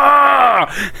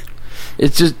 "Ah!"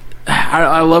 It's just,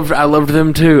 I loved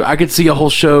them too. I could see a whole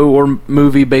show or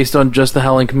movie based on just the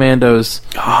Howling Commandos.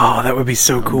 Oh, that would be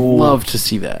so cool. I'd love to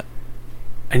see that.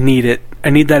 I need it. I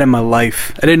need that in my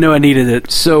life. I didn't know I needed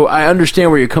it. So I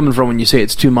understand where you're coming from when you say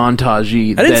it's too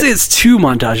montagey. I didn't say it's too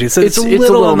montagey. It's a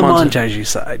little on the montagey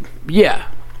side. Yeah.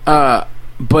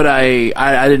 But I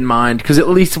didn't mind because at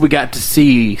least we got to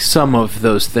see some of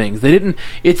those things. They didn't.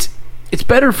 It's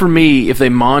better for me if they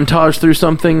montage through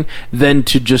something than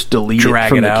to just delete it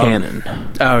from the canon.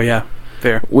 Oh, yeah.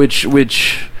 Fair.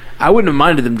 Which I wouldn't have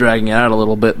minded them dragging it out a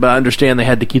little bit, but I understand they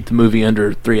had to keep the movie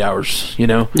under 3 hours, you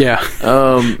know? Yeah.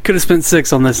 Could have spent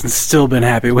 6 on this and still been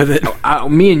happy with it.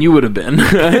 Me and you would have been.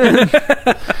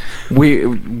 We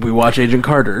watch Agent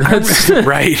Carter. That's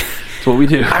right. That's what we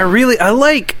do. I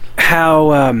like how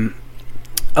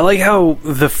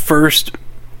the first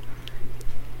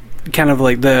kind of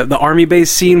like the army base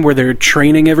scene where they're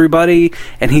training everybody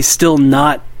and he's still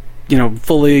not,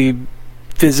 fully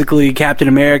physically Captain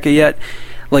America yet.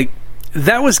 Like,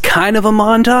 that was kind of a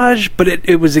montage, but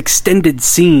it was extended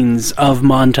scenes of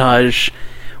montage,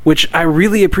 which I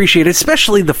really appreciate,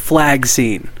 especially the flag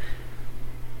scene.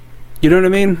 You know what I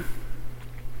mean?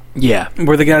 Yeah.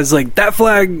 Where the guy's like, that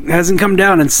flag hasn't come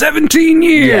down in 17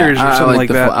 years, or something like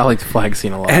that. I like the flag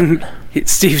scene a lot. And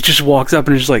Steve just walks up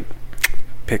and is just like,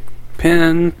 pick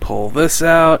pin, pull this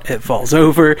out, it falls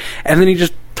over, and then he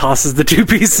just tosses the 2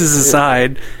 pieces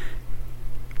aside.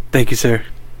 Thank you, sir.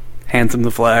 Hands him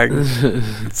the flag,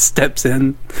 steps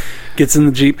in, gets in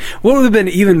the Jeep. What would have been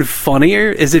even funnier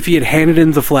is if he had handed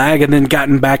him the flag and then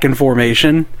gotten back in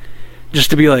formation,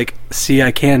 just to be like, see,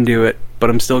 I can do it, but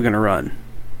I'm still going to run.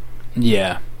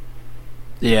 Yeah.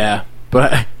 Yeah.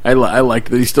 But I like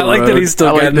that he's still got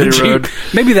in the Jeep.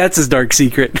 Maybe that's his dark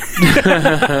secret.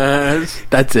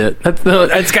 That's it.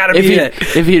 That's got to be it.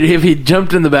 If he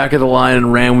jumped in the back of the line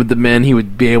and ran with the men, he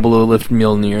would be able to lift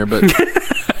Mjolnir, but...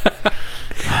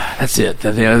 That's it.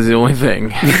 That was the only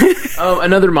thing.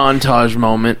 Another montage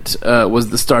moment was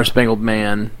the Star Spangled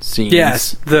Man scenes.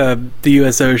 Yes, the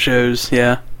USO shows.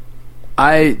 Yeah,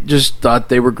 I just thought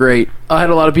they were great. I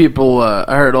heard a lot of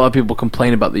people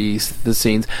complain about the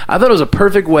scenes. I thought it was a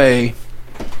perfect way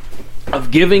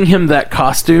of giving him that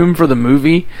costume for the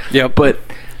movie. Yep, but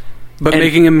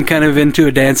making him kind of into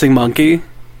a dancing monkey.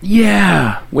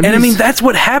 Yeah, and I mean that's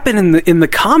what happened in the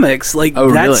comics. Like,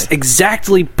 that's really?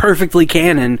 exactly perfectly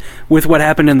canon with what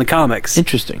happened in the comics.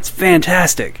 Interesting. It's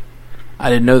fantastic. I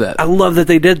didn't know that. I love that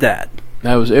they did that.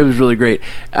 It was really great.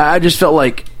 I just felt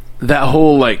like that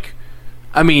whole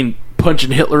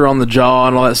punching Hitler on the jaw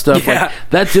and all that stuff. Yeah. Like,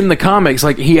 that's in the comics.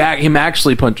 Like him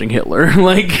actually punching Hitler.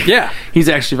 Like, yeah, he's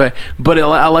actually. But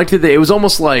I liked it. It was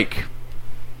almost like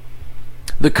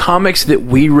the comics that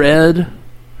we read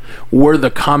were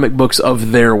the comic books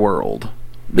of their world.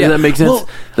 Does that make sense? Well,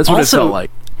 that's what it felt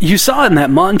like. You saw in that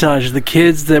montage the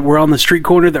kids that were on the street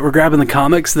corner that were grabbing the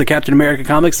comics, the Captain America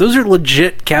comics. Those are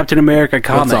legit Captain America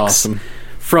comics. That's awesome.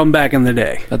 From back in the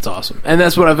day. That's awesome. And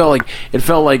that's what I felt like. It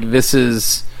felt like this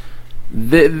is...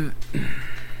 They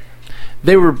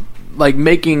were like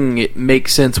making it make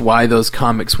sense why those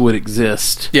comics would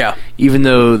exist. Yeah. Even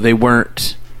though they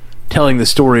weren't telling the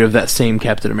story of that same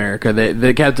Captain America.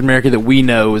 The Captain America that we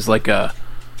know is like a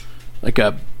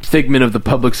figment of the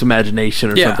public's imagination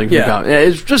or something. Yeah.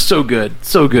 It's just so good.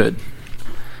 So good.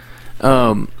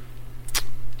 I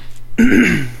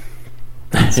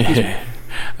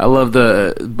love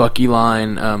the Bucky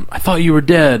line, I thought you were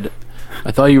dead.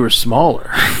 I thought you were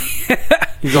smaller.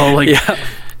 He's all like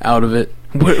out of it.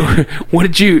 What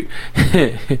did you...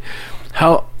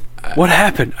 What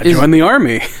happened? I joined the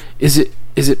army.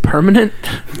 Is it permanent?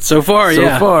 So far,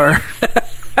 so far.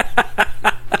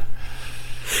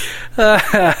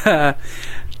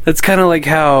 That's kind of like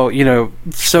how,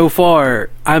 so far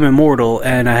I'm immortal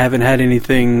and I haven't had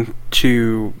anything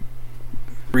to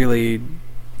really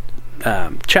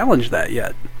challenge that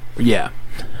yet. Yeah.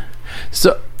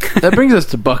 So that brings us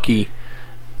to Bucky.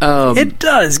 It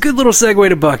does. Good little segue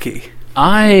to Bucky.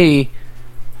 I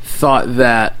thought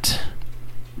that...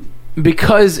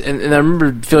 Because, and I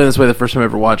remember feeling this way the first time I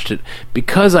ever watched it,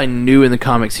 because I knew in the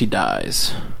comics he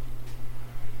dies,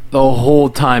 the whole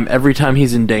time, every time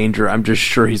he's in danger, I'm just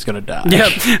sure he's going to die.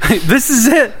 Yep. This is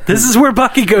it. This is where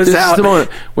Bucky goes out. This is the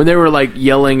moment when they were like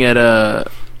yelling at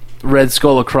Red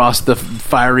Skull across the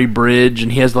fiery bridge,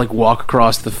 and he has to like walk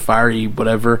across the fiery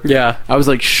whatever. Yeah. I was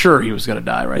like sure he was going to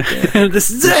die right there.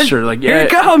 This is it. Sure, like, here it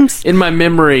comes. In my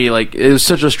memory, like, it was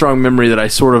such a strong memory that I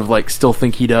sort of like still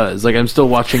think he does. Like, I'm still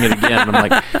watching it again, and I'm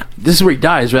like, this is where he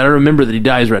dies, right? I remember that he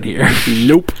dies right here.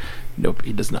 Nope,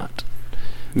 he does not.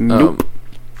 Nope.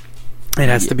 It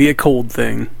has to be a cold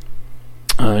thing.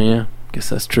 Oh, yeah. Guess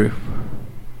that's true.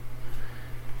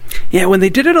 Yeah, when they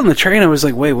did it on the train, I was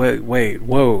like, wait,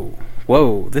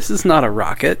 whoa, this is not a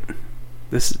rocket.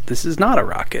 This is not a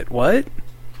rocket. What?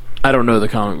 I don't know the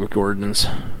comic book origins.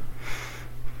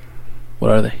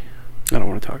 What are they? I don't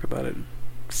want to talk about it.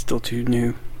 It's still too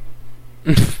new.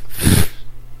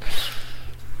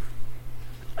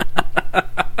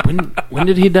 When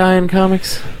did he die in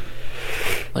comics?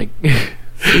 Like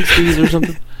 60s or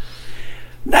something?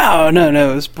 No.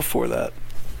 It was before that.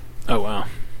 Oh wow.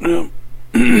 No.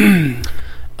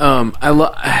 I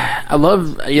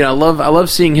love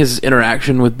seeing his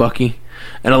interaction with Bucky,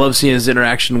 and I love seeing his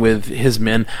interaction with his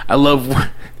men. I love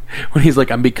when he's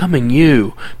like, "I'm becoming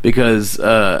you," because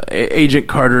Agent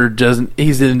Carter doesn't.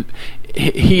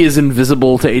 He is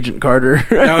invisible to Agent Carter.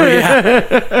 Oh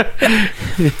yeah.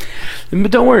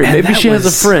 But don't worry, maybe she has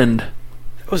a friend.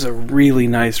 It was a really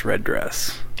nice red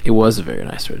dress. It was a very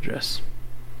nice red dress.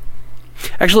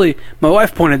 Actually, my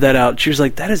wife pointed that out. She was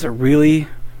like, "That is a really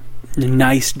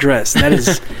nice dress." That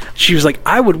is. She was like,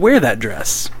 "I would wear that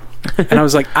dress," and I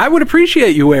was like, "I would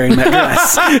appreciate you wearing that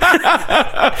dress."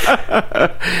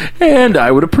 And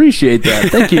I would appreciate that.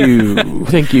 Thank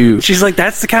you. She's like,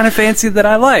 "That's the kind of fancy that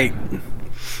I like."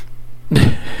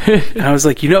 And I was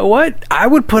like, "You know what? I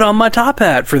would put on my top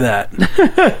hat for that."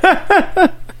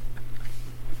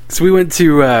 So we went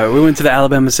to the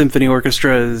Alabama Symphony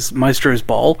Orchestra's Maestro's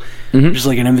Ball, which is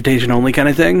like an invitation only kind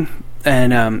of thing.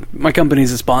 And my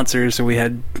company's a sponsor, so we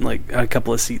had like a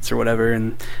couple of seats or whatever,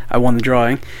 and I won the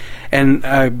drawing. And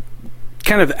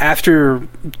kind of after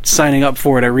signing up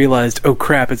for it, I realized, oh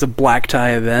crap, it's a black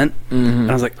tie event. And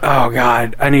I was like, oh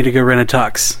god, I need to go rent a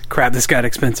tux. Crap, this got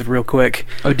expensive real quick.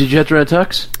 Oh, did you have to rent a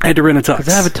tux? I had to rent a tux.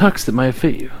 Because I have a tux that might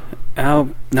fit you.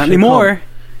 Oh, not anymore.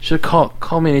 Should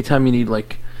call me anytime you need,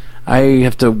 like, I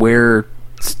have to wear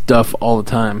stuff all the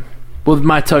time. Well,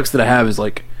 my tux that I have is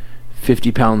like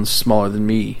 50 pounds smaller than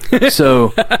me,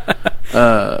 so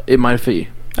it might fit you.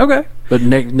 Okay, but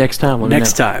next time,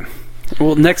 next time.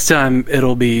 Well, next time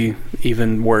it'll be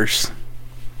even worse.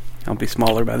 I'll be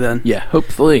smaller by then. Yeah,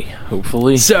 hopefully.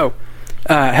 So,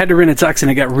 I had to rent a tux, and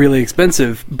it got really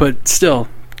expensive, but still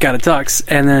got a tux.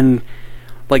 And then,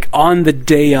 like on the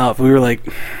day of, we were like,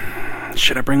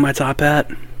 should I bring my top hat?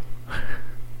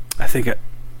 I think Did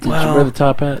you wear the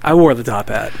top hat? I wore the top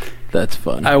hat. That's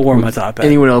fun. I wore my top hat.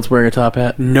 Anyone else wearing a top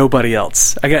hat? Nobody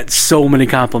else. I got so many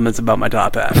compliments about my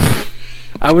top hat.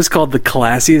 I was called the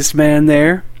classiest man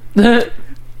there.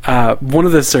 One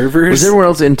of the servers... Was everyone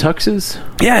else in tuxes?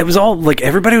 Yeah, it was all, like,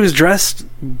 everybody was dressed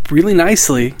really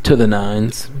nicely. To the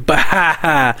nines. But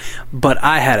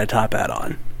I had a top hat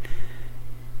on.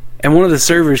 And one of the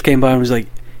servers came by and was like,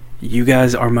 you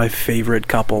guys are my favorite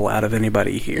couple out of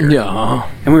anybody here. Yeah.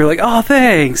 And we were like, oh,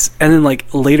 thanks. And then, like,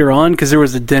 later on, because there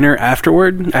was a dinner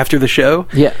afterward, after the show.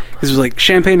 Yeah. This was, like,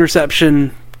 champagne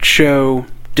reception, show,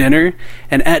 dinner.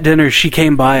 And at dinner, she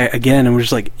came by again and was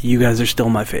just like, you guys are still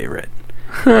my favorite.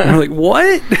 And we're like,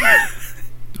 what?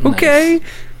 Okay. Nice.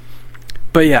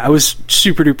 But, yeah, I was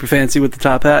super duper fancy with the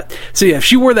top hat. So, yeah, if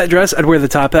she wore that dress, I'd wear the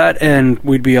top hat, and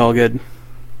we'd be all good.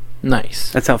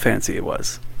 Nice. That's how fancy it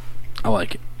was. I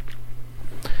like it.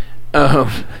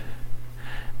 I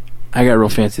got real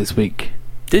fancy this week.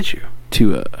 Did you?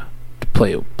 To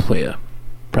play a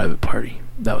private party.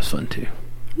 That was fun too.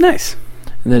 Nice.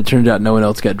 And then it turned out no one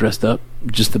else got dressed up,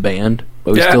 just the band.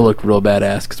 But we still looked real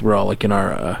badass because we're all like in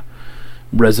our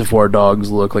Reservoir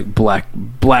Dogs look, like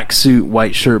black suit,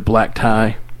 white shirt, black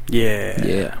tie.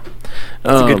 Yeah.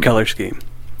 That's a good color scheme.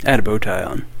 I had a bow tie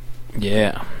on.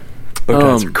 Yeah. Bow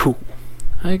ties are cool.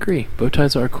 I agree. Bow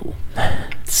ties are cool.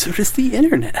 So does the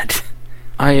internet.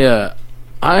 I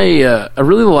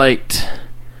really liked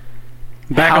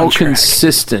how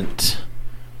consistent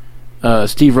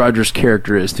Steve Rogers'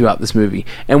 character is throughout this movie.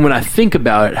 And when I think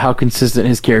about it, how consistent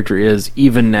his character is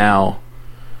even now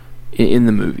in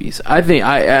the movies. I think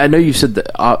I know you've said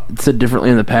said differently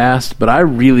in the past, but I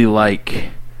really like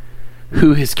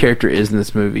who his character is in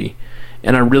this movie.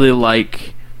 And I really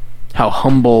like how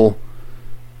humble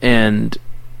and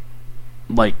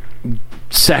like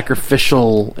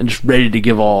sacrificial and just ready to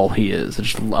give all he is.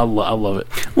 I love it.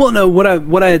 Well, no, what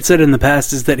I had said in the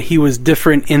past is that he was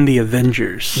different in the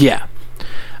Avengers. Yeah,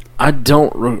 I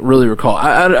don't really recall.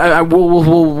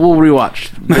 We'll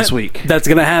rewatch this week. That's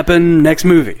gonna happen next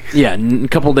movie. Yeah, a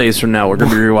couple days from now we're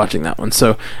gonna be rewatching that one.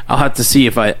 So I'll have to see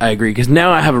if I agree, because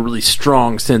now I have a really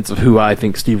strong sense of who I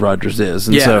think Steve Rogers is,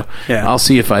 and I'll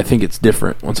see if I think it's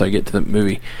different once I get to the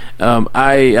movie.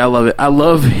 I love it. I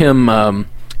love him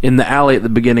in the alley at the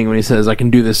beginning when he says, "I can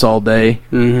do this all day."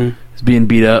 Mm-hmm. He's being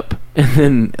beat up, and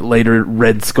then later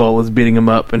Red Skull is beating him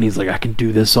up, and he's like, "I can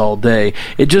do this all day."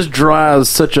 It just draws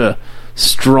such a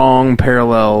strong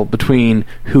parallel between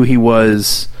who he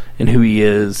was and who he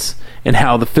is, and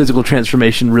how the physical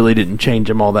transformation really didn't change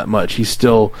him all that much. He's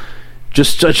still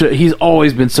just he's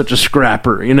always been such a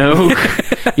scrapper, you know?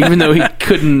 Even though he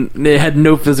had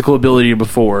no physical ability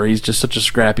before, he's just such a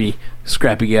scrappy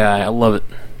guy. I love it.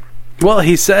 Well,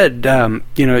 he said,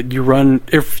 you run,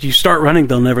 if you start running,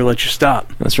 they'll never let you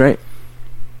stop. That's right.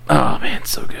 Oh, man,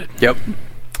 so good. Yep.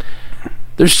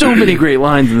 There's so many great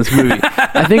lines in this movie.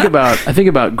 I think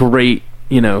about great,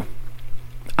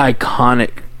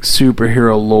 iconic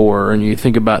superhero lore, and you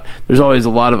think about there's always a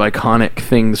lot of iconic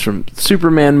things from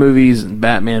Superman movies and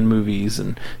Batman movies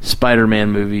and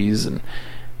Spider-Man movies, and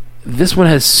this one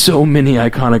has so many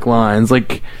iconic lines.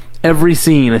 Like every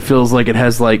scene, it feels like it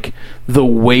has like the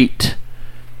weight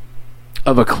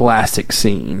of a classic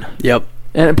scene. Yep.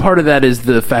 And part of that is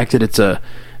the fact that it's a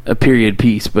period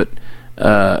piece, but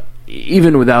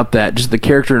even without that, just the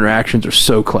character interactions are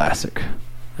so classic.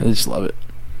 I just love it.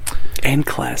 And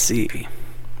classy.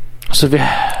 So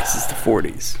This is the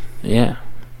 40s. Yeah.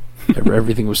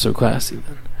 Everything was so classy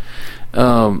then.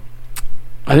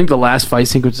 I think the last fight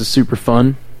sequence is super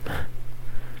fun.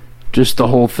 Just the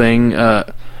whole thing.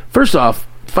 First off,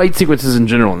 fight sequences in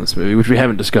general in this movie, which we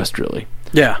haven't discussed really.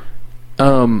 Yeah.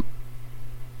 I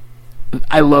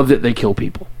love that they kill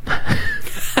people.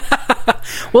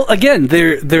 Well, again,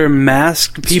 they're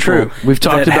masked people. True. We've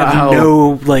talked that about have how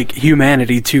no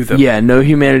humanity to them. Yeah, no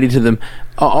humanity to them.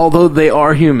 Although they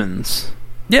are humans.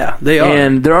 Yeah, they are.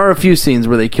 And there are a few scenes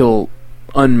where they kill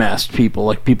unmasked people,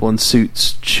 like people in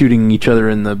suits shooting each other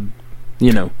in the,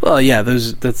 Well, yeah,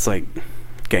 that's like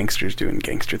gangsters doing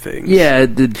gangster things. Yeah,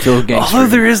 it did feel gangster. Although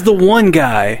there is the one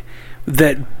guy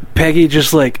that Peggy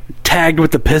just tagged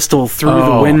with the pistol through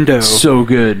the window. So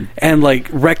good. And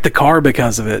wrecked the car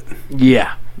because of it.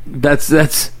 Yeah. That's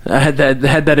I had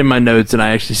that in my notes, and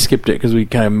I actually skipped it because we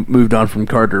kind of moved on from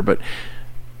Carter, but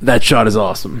that shot is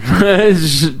awesome.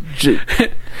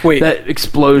 Wait, that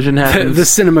explosion happens. The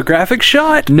cinematographic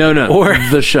shot? No, or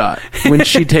the shot when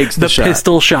she takes the shot.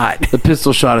 Pistol shot. The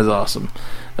pistol shot is awesome.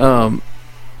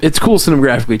 It's cool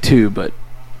cinemagraphically too, but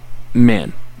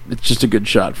man, it's just a good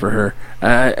shot for her.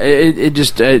 It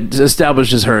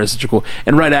establishes her as such a cool.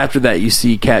 And right after that, you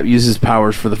see Cap use his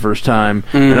powers for the first time,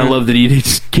 and I love that he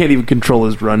just can't even control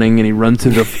his running, and he runs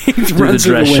through the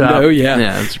dress shop. Yeah,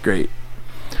 that's great.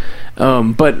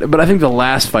 But I think the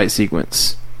last fight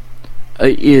sequence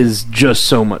is just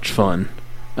so much fun.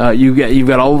 You've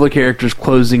got all the characters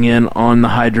closing in on the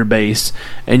Hydra base,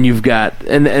 and you've got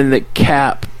and the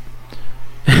Cap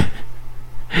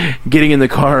getting in the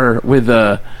car with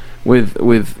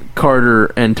Carter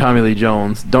and Tommy Lee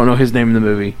Jones. Don't know his name in the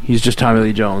movie. He's just Tommy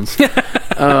Lee Jones.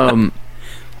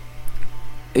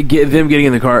 Getting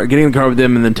in the car with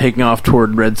them and then taking off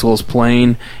toward Red Skull's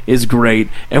plane is great.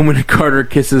 And when Carter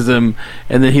kisses him,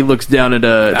 and then he looks down at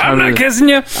I'm not kissing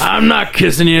you. I'm not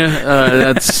kissing you.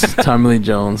 That's Tommy Lee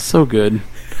Jones. So good,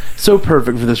 so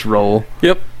perfect for this role.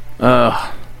 Yep.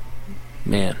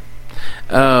 Man.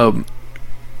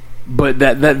 But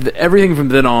that everything from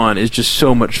then on is just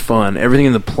so much fun. Everything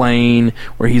in the plane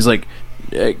where he's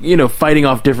fighting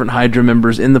off different Hydra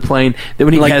members in the plane. Then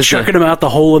when he has chucking them out the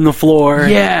hole in the floor.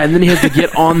 Yeah, and then he has to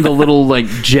get on the little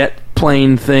jet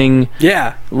plane thing.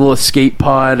 Yeah, little escape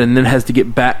pod, and then has to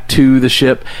get back to the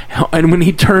ship. And when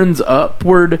he turns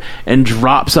upward and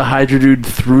drops a Hydra dude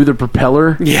through the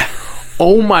propeller. Yeah.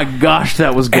 Oh my gosh,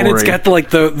 that was gory. And it's got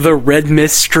the red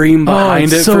mist stream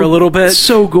behind it for a little bit.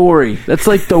 So gory. That's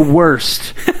the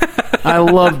worst. I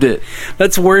loved it.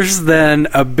 That's worse than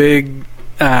a big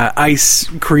ice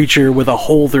creature with a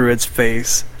hole through its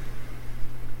face.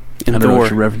 I don't know what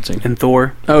you're referencing. In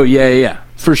Thor. Oh, yeah.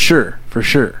 For sure.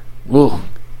 Whoa.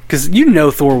 Because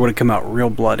Thor would have come out real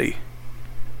bloody.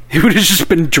 He would have just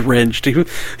been drenched.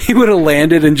 He would have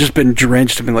landed and just been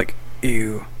drenched and been like,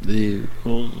 ew.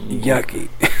 Yucky.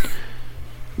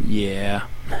 Yeah.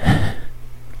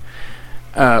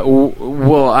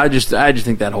 Well, I just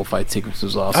think that whole fight sequence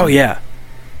was awesome. Oh yeah.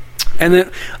 And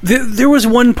then there was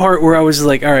one part where I was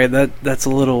like, all right, that's a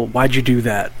little. Why'd you do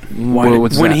that?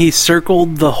 When he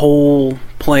circled the whole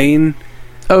plane.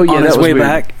 Oh yeah, on that his was way weird.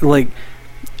 back,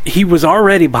 he was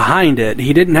already behind it.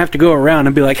 He didn't have to go around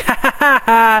and be like, ha ha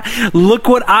ha, look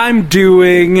what I'm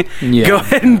doing. Yeah. Go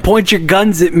ahead and point your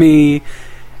guns at me.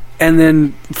 And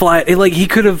then fly it. He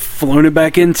could have flown it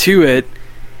back into it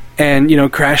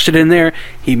and, crashed it in there.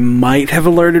 He might have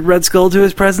alerted Red Skull to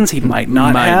his presence. He might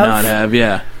not have,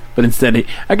 yeah. But instead,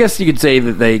 I guess you could say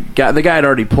that the guy had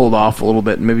already pulled off a little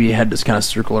bit. And maybe he had to kind of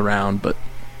circle around, but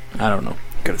I don't know.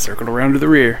 Could have circled around to the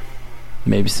rear.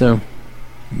 Maybe so.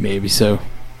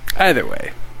 Either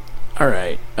way. All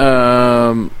right.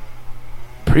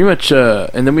 Pretty much,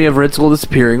 and then we have Red Skull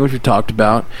disappearing, which we talked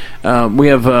about. We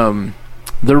have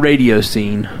the radio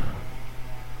scene,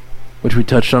 which we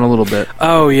touched on a little bit.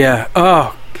 Oh yeah.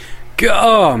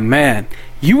 Oh man.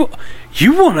 You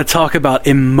want to talk about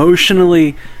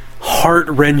emotionally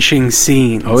heart-wrenching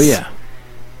scenes? Oh yeah.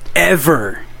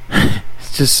 Ever.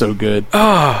 It's just so good.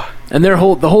 Oh. And the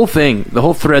whole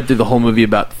thread through the whole movie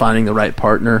about finding the right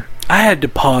partner. I had to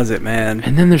pause it, man.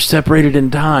 And then they're separated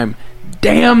in time.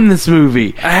 Damn this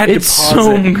movie. I had it's to pause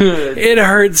so it. good. It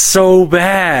hurts so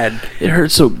bad. It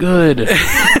hurts so good.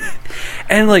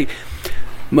 And like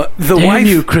the Damn wife,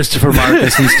 you, Christopher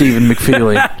Marcus and Stephen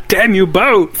McFeely. damn you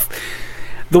both.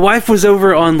 The wife was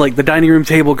over on like the dining room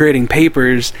table grading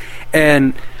papers,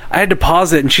 and I had to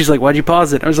pause it, and she's like, "Why'd you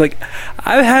pause it?" I was like,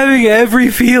 "I'm having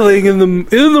every feeling in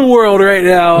the world right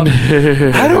now.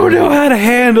 I don't know how to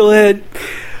handle it.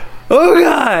 Oh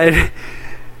God."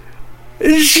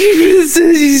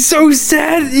 He's so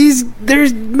sad.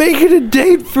 They're making a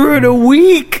date for in a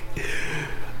week.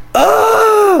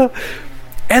 Oh!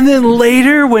 And then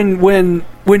later, when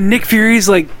Nick Fury's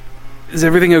like, "Is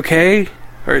everything okay?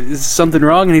 Or is something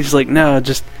wrong?" And he's like, "No,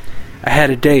 just I had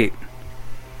a date."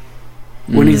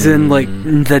 When he's in like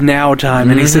the now time,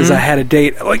 and he says, "I had a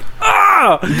date," I'm like,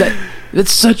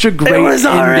 That's such a great. It was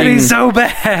already ending. so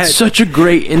bad. Such a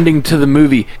great ending to the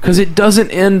movie because it doesn't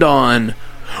end on.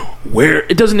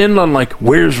 Like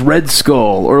where's Red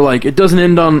Skull, or like it doesn't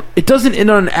end on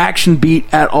an action beat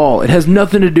at all. It has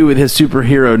nothing to do with his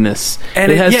superhero-ness.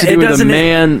 And it has to do with a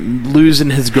man losing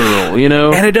his girl, you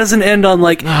know? And it doesn't end on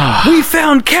like we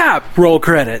found Cap, roll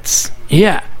credits.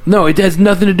 Yeah. No, it has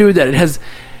nothing to do with that. It has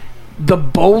the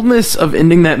boldness of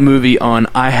ending that movie on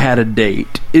I had a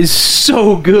date is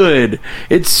so good.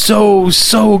 It's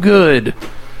so good.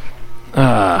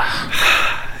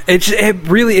 It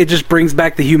really just brings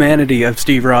back the humanity of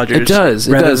Steve Rogers. It does.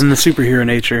 Rather than the superhero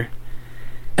nature.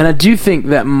 And I do think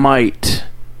that might...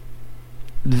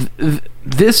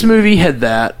 this movie had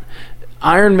that.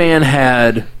 Iron Man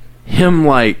had him,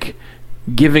 like,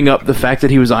 giving up the fact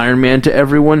that he was Iron Man to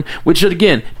everyone, which,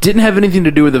 again, didn't have anything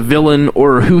to do with the villain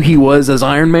or who he was as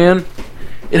Iron Man.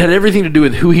 It had everything to do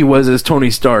with who he was as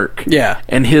Tony Stark. Yeah.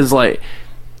 And his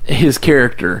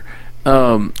character.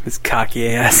 His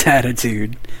cocky-ass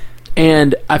attitude.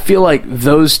 And I feel like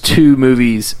those two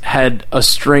movies had a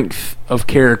strength of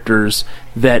characters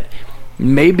that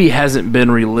maybe hasn't been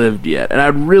relived yet. And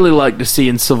I'd really like to see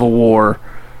in Civil War.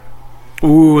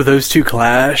 Ooh, those two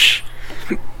clash.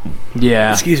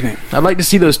 Yeah. Excuse me. I'd like to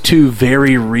see those two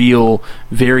very real,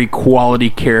 very quality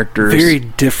characters. Very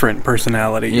different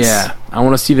personalities. Yeah. I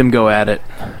want to see them go at it.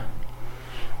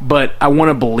 But I want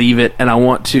to believe it, and I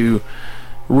want to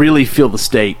really feel the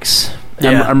stakes.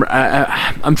 Yeah.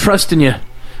 I'm trusting you.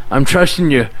 I'm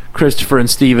trusting you, Christopher and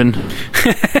Steven.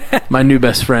 My new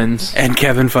best friends. And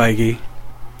Kevin Feige.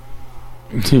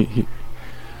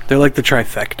 They're like the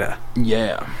trifecta.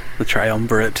 Yeah. The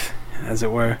triumvirate, as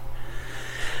it were.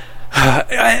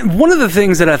 One of the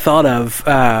things that I thought of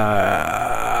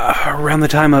around the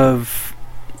time of...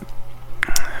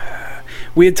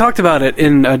 we had talked about it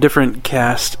in a different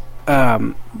cast,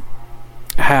 how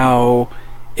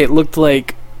it looked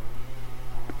like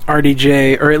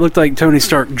RDJ, or it looked like Tony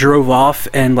Stark drove off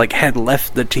and like had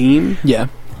left the team. Yeah.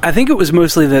 I think it was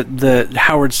mostly that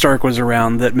Howard Stark was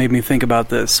around that made me think about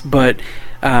this. But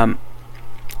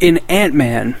in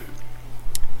Ant-Man,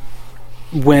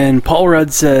 when Paul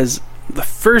Rudd says, the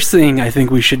first thing I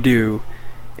think we should do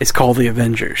is call the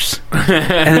Avengers.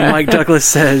 And then Mike Douglas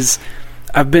says,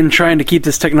 I've been trying to keep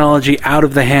this technology out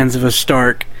of the hands of a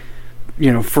Stark,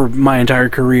 for my entire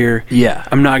career. Yeah.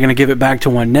 I'm not going to give it back to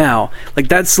one now. Like,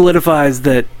 that solidifies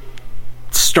that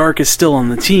Stark is still on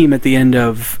the team at the end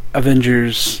of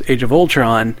Avengers Age of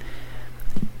Ultron.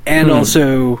 And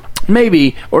also...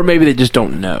 maybe, or maybe they just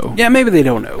don't know. Yeah, maybe they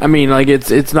don't know. I mean, like,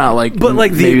 it's not like... But,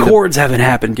 like, the Accords haven't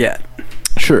happened yet.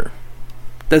 Sure.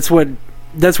 That's what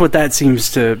that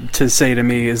seems to say to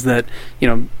me, is that,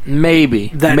 maybe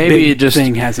that maybe big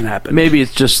thing hasn't happened. Maybe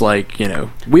it's just like,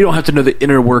 we don't have to know the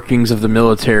inner workings of the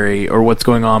military or what's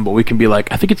going on, but we can be like,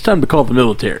 I think it's time to call the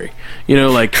military.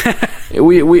 Like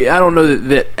we I don't know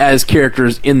that as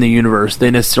characters in the universe they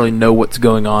necessarily know what's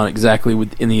going on exactly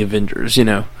within the Avengers.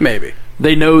 Maybe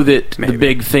they know that the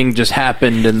big thing just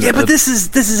happened. And but this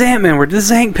is Ant-Man. This is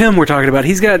Hank Pym we're talking about.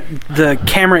 He's got the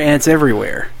camera ants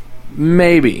everywhere.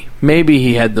 Maybe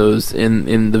he had those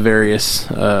in the various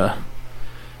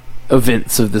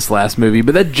events of this last movie,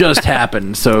 but that just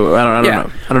happened, so I don't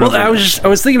know. I don't know. I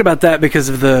was thinking about that because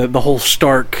of the whole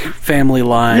Stark family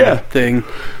line thing.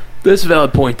 That's a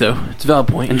valid point, though. It's a valid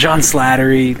point. And John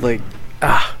Slattery,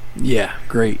 yeah,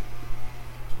 great.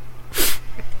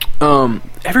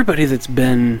 Everybody that's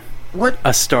been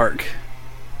a Stark.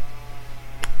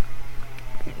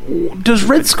 Does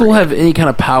Red Skull have any kind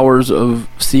of powers of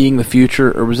seeing the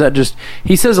future, or was that just...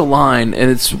 He says a line, and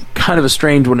it's kind of a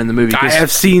strange one in the movie. I have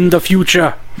seen the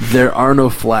future. There are no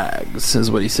flags,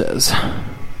 is what he says.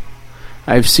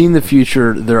 I've seen the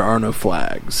future, there are no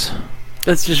flags.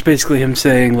 That's just basically him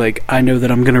saying, like, I know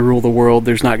that I'm going to rule the world.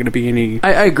 There's not going to be any.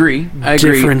 I agree. On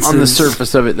the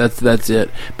surface of it, that's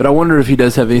it. But I wonder if he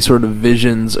does have any sort of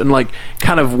visions and like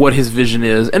kind of what his vision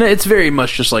is. And it's very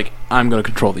much just like, I'm going to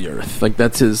control the Earth. Like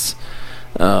that's his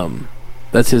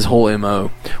whole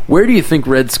MO. Where do you think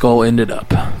Red Skull ended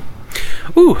up?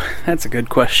 Ooh, that's a good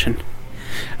question.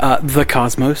 The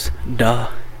cosmos. Duh.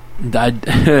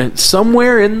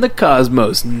 Somewhere in the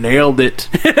cosmos. Nailed it.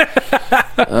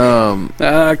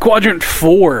 Quadrant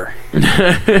 4.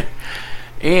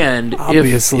 And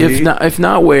obviously, if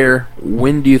not where,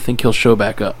 when do you think he'll show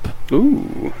back up?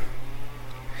 Ooh.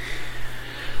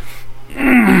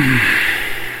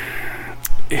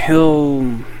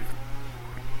 He'll.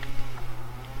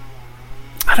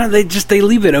 I don't know, they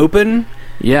leave it open.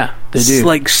 Yeah, they do.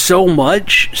 Like so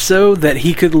much so that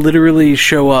he could literally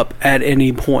show up at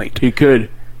any point. He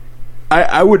could.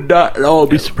 I would not at all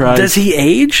be surprised. Does he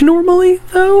age normally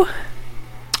though?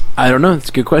 I don't know. That's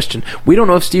a good question. We don't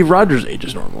know if Steve Rogers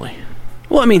ages normally.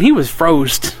 Well, I mean, he was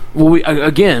frozen. Well, he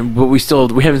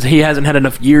hasn't had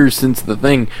enough years since the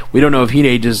thing. We don't know if he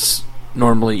ages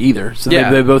normally either. So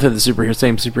they both have the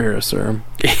same superhero serum.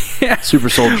 Super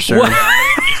soldier serum.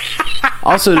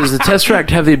 Also, does the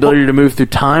Tesseract have the ability to move through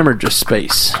time or just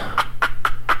space?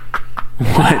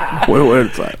 What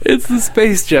is that? It's the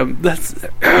space gem. It's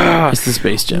the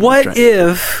space gem. What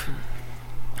if?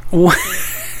 What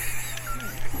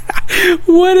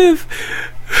if?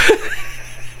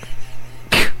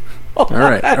 All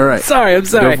right. Sorry, I'm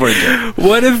sorry. Go for it, Jeff.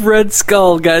 What if Red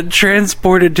Skull got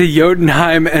transported to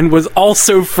Jotunheim and was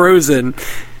also frozen?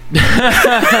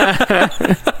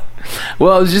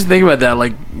 Well, I was just thinking about that.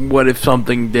 Like, what if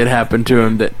something did happen to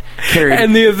him that carried...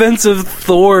 And the events of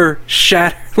Thor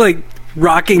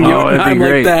rocking Jotunheim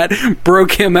like that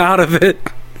broke him out of it.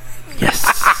 Yes.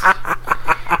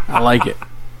 I like it.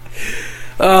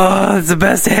 Oh, it's the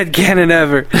best headcanon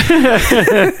ever.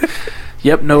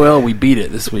 Yep, Noel, we beat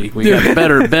it this week. We got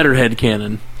better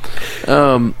headcanon.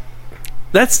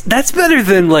 That's better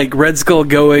than like Red Skull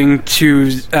going to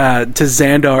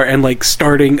Xandar and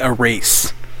starting a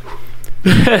race.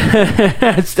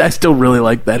 I still really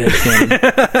like that headcanon.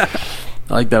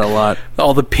 I like that a lot.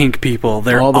 All the pink people,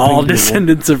 they're all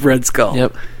descendants of Red Skull.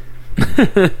 Yep.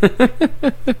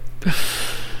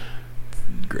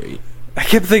 Great. I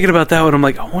kept thinking about that one. I'm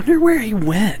like, I wonder where he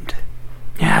went.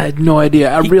 Yeah, I had no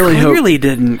idea. He clearly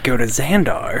didn't go to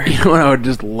Xandar. You know what I would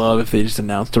just love if they just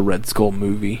announced a Red Skull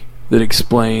movie that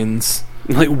explains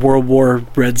World War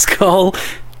Red Skull.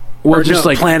 Well, just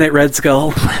Planet Red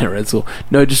Skull. Planet Red Skull.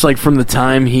 No, just from the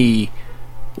time we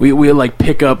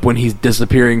pick up when he's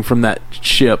disappearing from that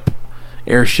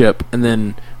airship, and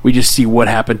then we just see what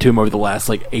happened to him over the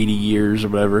last 80 years or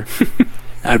whatever.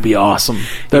 That'd be awesome.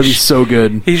 That'd be so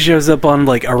good. He shows up on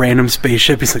a random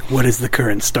spaceship. He's like, "What is the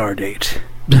current star date?"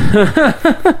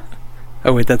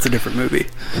 Oh wait, that's a different movie.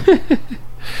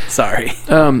 Sorry.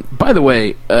 By the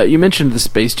way, you mentioned the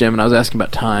space gem, and I was asking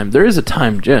about time. There is a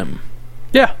time gem.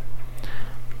 Yeah.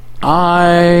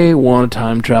 I want a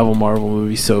time travel Marvel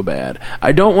movie so bad.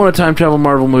 I don't want a time travel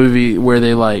Marvel movie where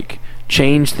they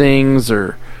change things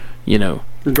or,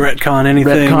 retcon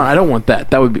anything. I don't want that.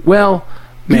 That would be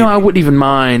I wouldn't even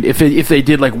mind if they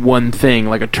did one thing,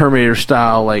 like a Terminator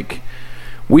style.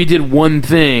 We did one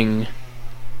thing,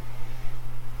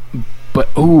 but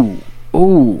we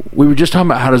were just talking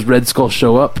about how does Red Skull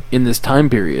show up in this time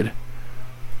period.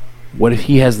 What if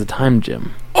he has the time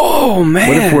gem? Oh man!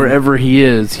 What if wherever he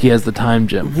is, he has the time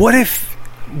gem? What if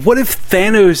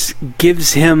Thanos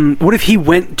gives him? What if he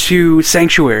went to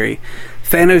Sanctuary?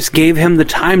 Thanos gave him the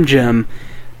time gem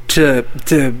to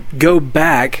go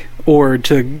back or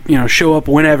to show up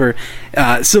whenever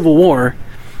Civil War,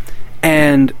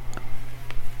 and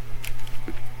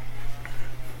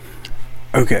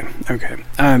okay.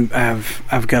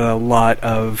 I've got a lot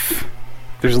of.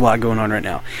 There's a lot going on right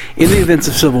now in the events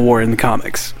of Civil War in the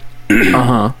comics.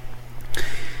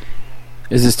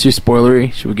 Is this too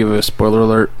spoilery? Should we give it a spoiler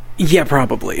alert? Yeah,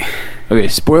 probably. Okay,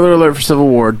 spoiler alert for Civil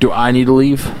War. Do I need to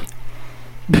leave?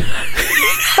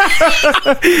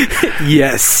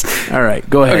 Yes. All right,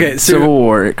 go ahead. Okay, so Civil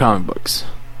War at comic books.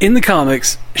 In the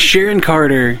comics, Sharon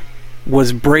Carter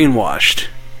was brainwashed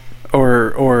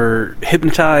or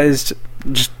hypnotized,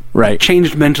 just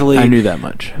changed mentally. I knew that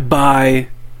much. By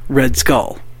Red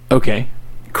Skull. Okay.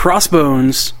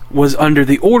 Crossbones was under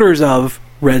the orders of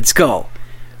Red Skull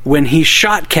when he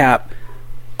shot Cap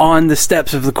on the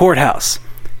steps of the courthouse,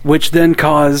 which then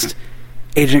caused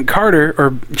Agent Carter,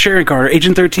 or Sharon Carter,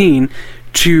 Agent 13,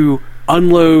 to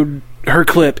unload her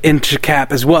clip into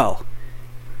Cap as well.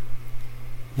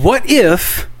 What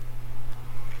if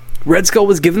Red Skull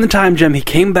was given the time gem, he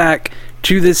came back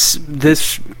to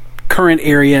this current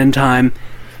area in time,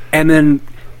 and then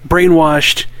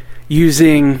brainwashed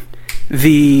using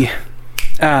the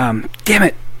damn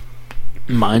it,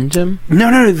 Mind Gem?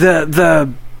 No,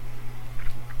 the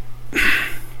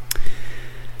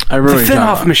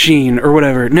Finoff machine or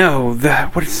whatever. No,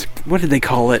 what did they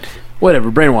call it?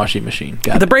 Whatever, brainwashing machine.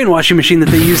 Got the it. brainwashing machine that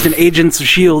they used in Agents of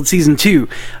S.H.I.E.L.D. Season 2.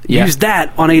 Yeah. Used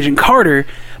that on Agent Carter,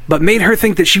 but made her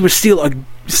think that she was still a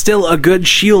good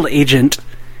S.H.I.E.L.D. agent.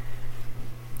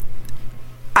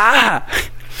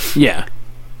 Yeah.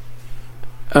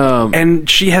 And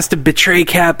she has to betray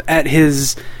Cap at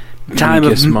his time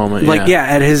of moment,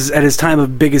 at his time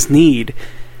of biggest need.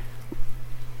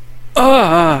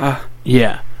 Yeah.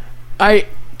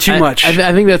 Too much.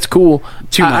 I think that's cool.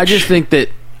 Too much. I just think that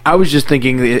I was just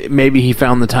thinking that maybe he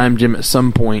found the time gem at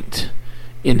some point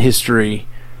in history,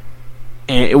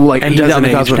 and doesn't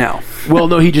age now. Well,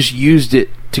 no, he just used it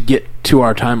to get to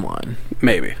our timeline.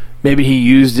 Maybe he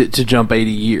used it to jump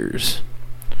 80 years.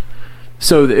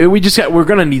 So we're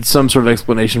going to need some sort of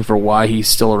explanation for why he's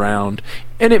still around,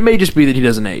 and it may just be that he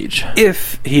doesn't age.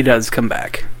 If he does come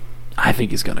back, I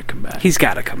think he's going to come back. He's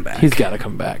got to come back. He's got to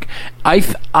come back.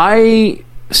 I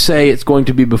say it's going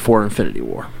to be before Infinity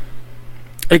War.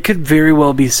 It could very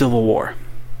well be Civil War.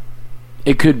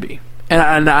 It could be.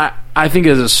 And I think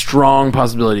there's a strong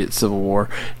possibility it's Civil War,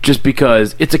 just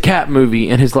because it's a Cap movie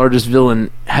and his largest villain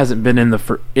hasn't been in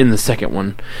the second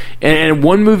one. And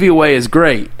one movie away is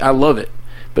great. I love it.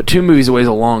 But 2 movies away is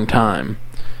a long time.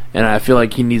 And I feel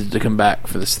like he needs to come back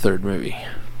for this third movie.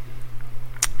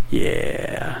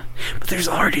 Yeah. But there's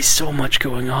already so much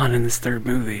going on in this third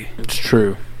movie. It's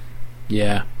true.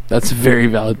 Yeah. That's a very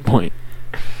valid point.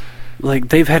 Like,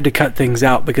 they've had to cut things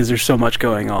out because there's so much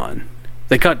going on.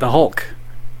 They cut the Hulk.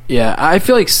 Yeah, I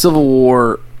feel like Civil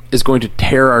War is going to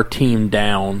tear our team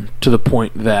down to the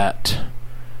point that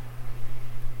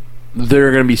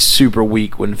they're going to be super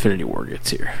weak when Infinity War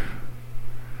gets here.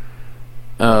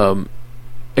 Because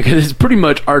it's pretty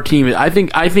much our team. I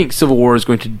think Civil War is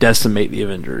going to decimate the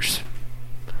Avengers.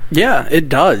 Yeah, it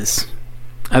does.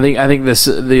 I think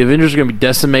the Avengers are going to be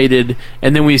decimated,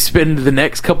 and then we spend the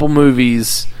next couple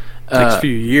movies, next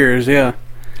few years, yeah,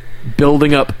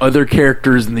 building up other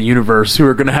characters in the universe who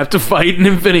are going to have to fight in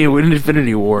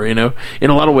Infinity War. You know, in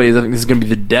a lot of ways, I think this is going to be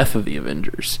the death of the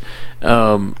Avengers.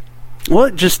 Well,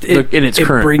 in its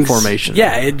current formation.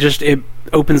 Yeah, it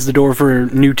opens the door for a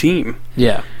new team.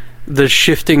 Yeah, the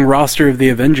shifting roster of the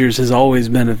Avengers has always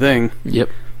been a thing. Yep.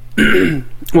 Well,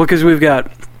 because we've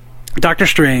got Doctor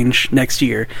Strange next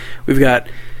year. We've got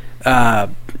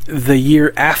the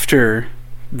year after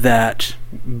that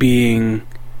being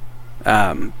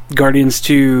Guardians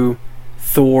 2,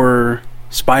 Thor,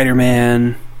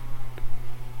 Spider-Man.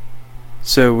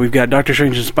 So we've got Doctor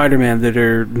Strange and Spider-Man that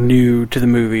are new to the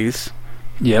movies.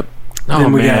 Yep.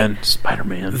 Then we man, got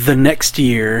Spider-Man. The next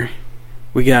year,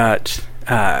 we got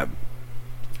that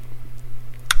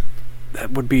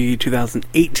would be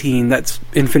 2018. That's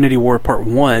Infinity War Part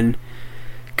 1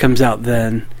 comes out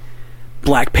then.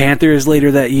 Black Panther is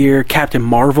later that year. Captain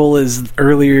Marvel is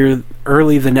early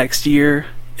the next year,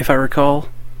 if I recall.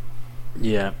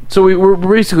 Yeah. So we're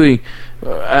basically...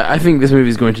 I think this movie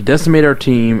is going to decimate our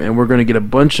team, and we're going to get a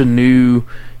bunch of new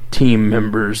team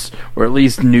members, or at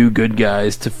least new good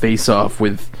guys, to face off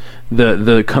with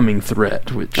the coming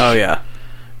threat, which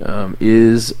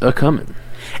is a coming.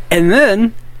 And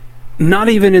then, not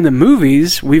even in the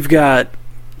movies, we've got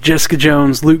Jessica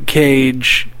Jones, Luke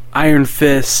Cage, Iron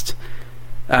Fist,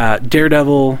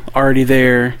 Daredevil already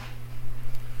there.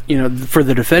 You know, for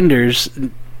the Defenders,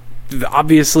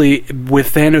 obviously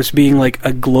with Thanos being like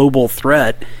a global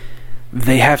threat,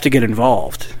 they have to get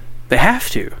involved. They have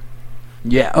to.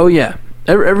 Yeah. Oh yeah.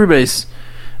 Everybody's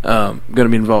going to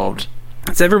be involved.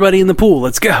 It's everybody in the pool.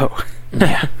 Let's go.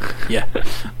 Yeah. Yeah.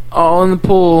 All in the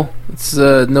pool. It's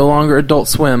no longer Adult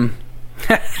Swim.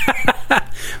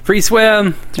 Free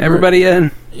swim. Everybody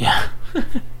in. Yeah.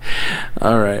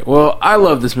 All right. Well, I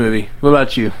love this movie. What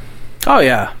about you? Oh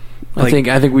yeah. I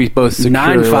think we both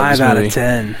 9.5 out of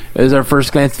 10. It was our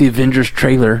first glance at the Avengers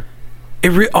trailer.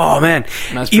 Oh man!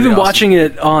 Even awesome. Watching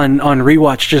it on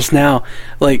rewatch just now,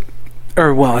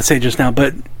 I say just now,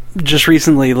 but just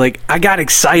recently, I got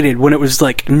excited when it was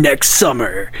next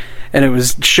summer, and it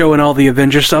was showing all the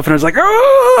Avengers stuff, and I was like,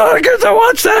 oh, I get to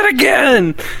watch that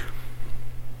again.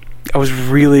 I was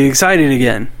really excited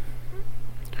again.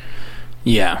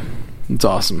 Yeah, it's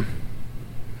awesome.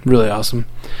 Really awesome.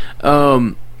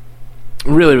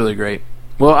 Really, really great.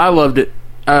 Well, I loved it.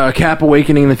 Cap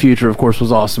Awakening in the Future, of course,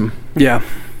 was awesome. Yeah.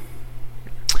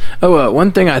 Oh,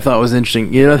 one thing I thought was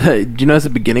interesting. Do you notice at the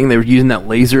beginning they were using that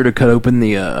laser to cut open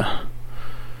the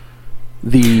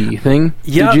the thing.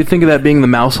 Yep. Did you think of that being the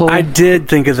mouse hole? I did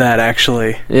think of that,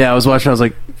 actually. Yeah, I was watching. I was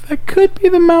like, that could be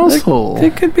the mouse hole.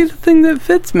 It could be the thing that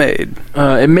Fitz made.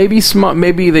 It may be small.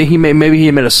 Maybe he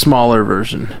made a smaller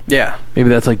version. Yeah. Maybe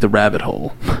that's like the rabbit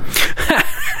hole.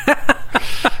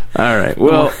 All right.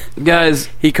 Well, guys,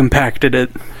 he compacted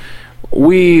it.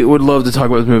 We would love to talk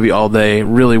about this movie all day,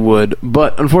 really would.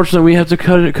 But unfortunately, we have to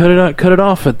cut it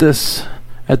off at this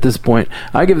point.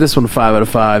 I give this one 5 out of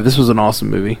 5. This was an awesome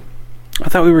movie. I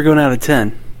thought we were going out of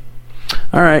 10.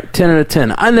 All right, 10 out of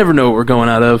 10. I never know what we're going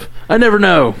out of. I never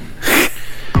know.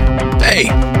 Hey,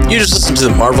 you just listened to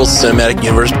the Marvel Cinematic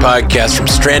Universe podcast from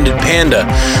Stranded Panda.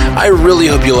 I really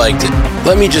hope you liked it.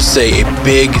 Let me just say a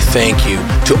big thank you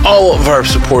to all of our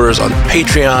supporters on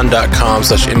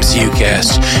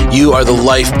patreon.com/MCUcast. You are the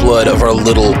lifeblood of our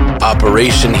little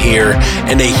operation here,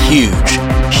 and a huge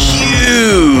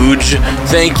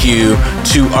thank you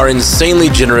to our insanely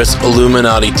generous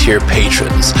Illuminati tier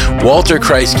patrons, Walter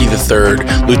Kreisky III,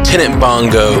 Lieutenant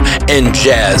Bongo, and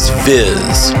Jazz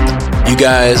Viz. You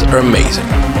guys are amazing.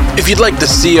 If you'd like to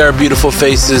see our beautiful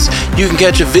faces, you can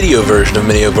catch a video version of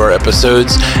many of our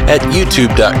episodes at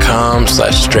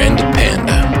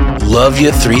youtube.com/strandedpanda. Love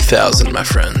you 3000, my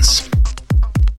friends.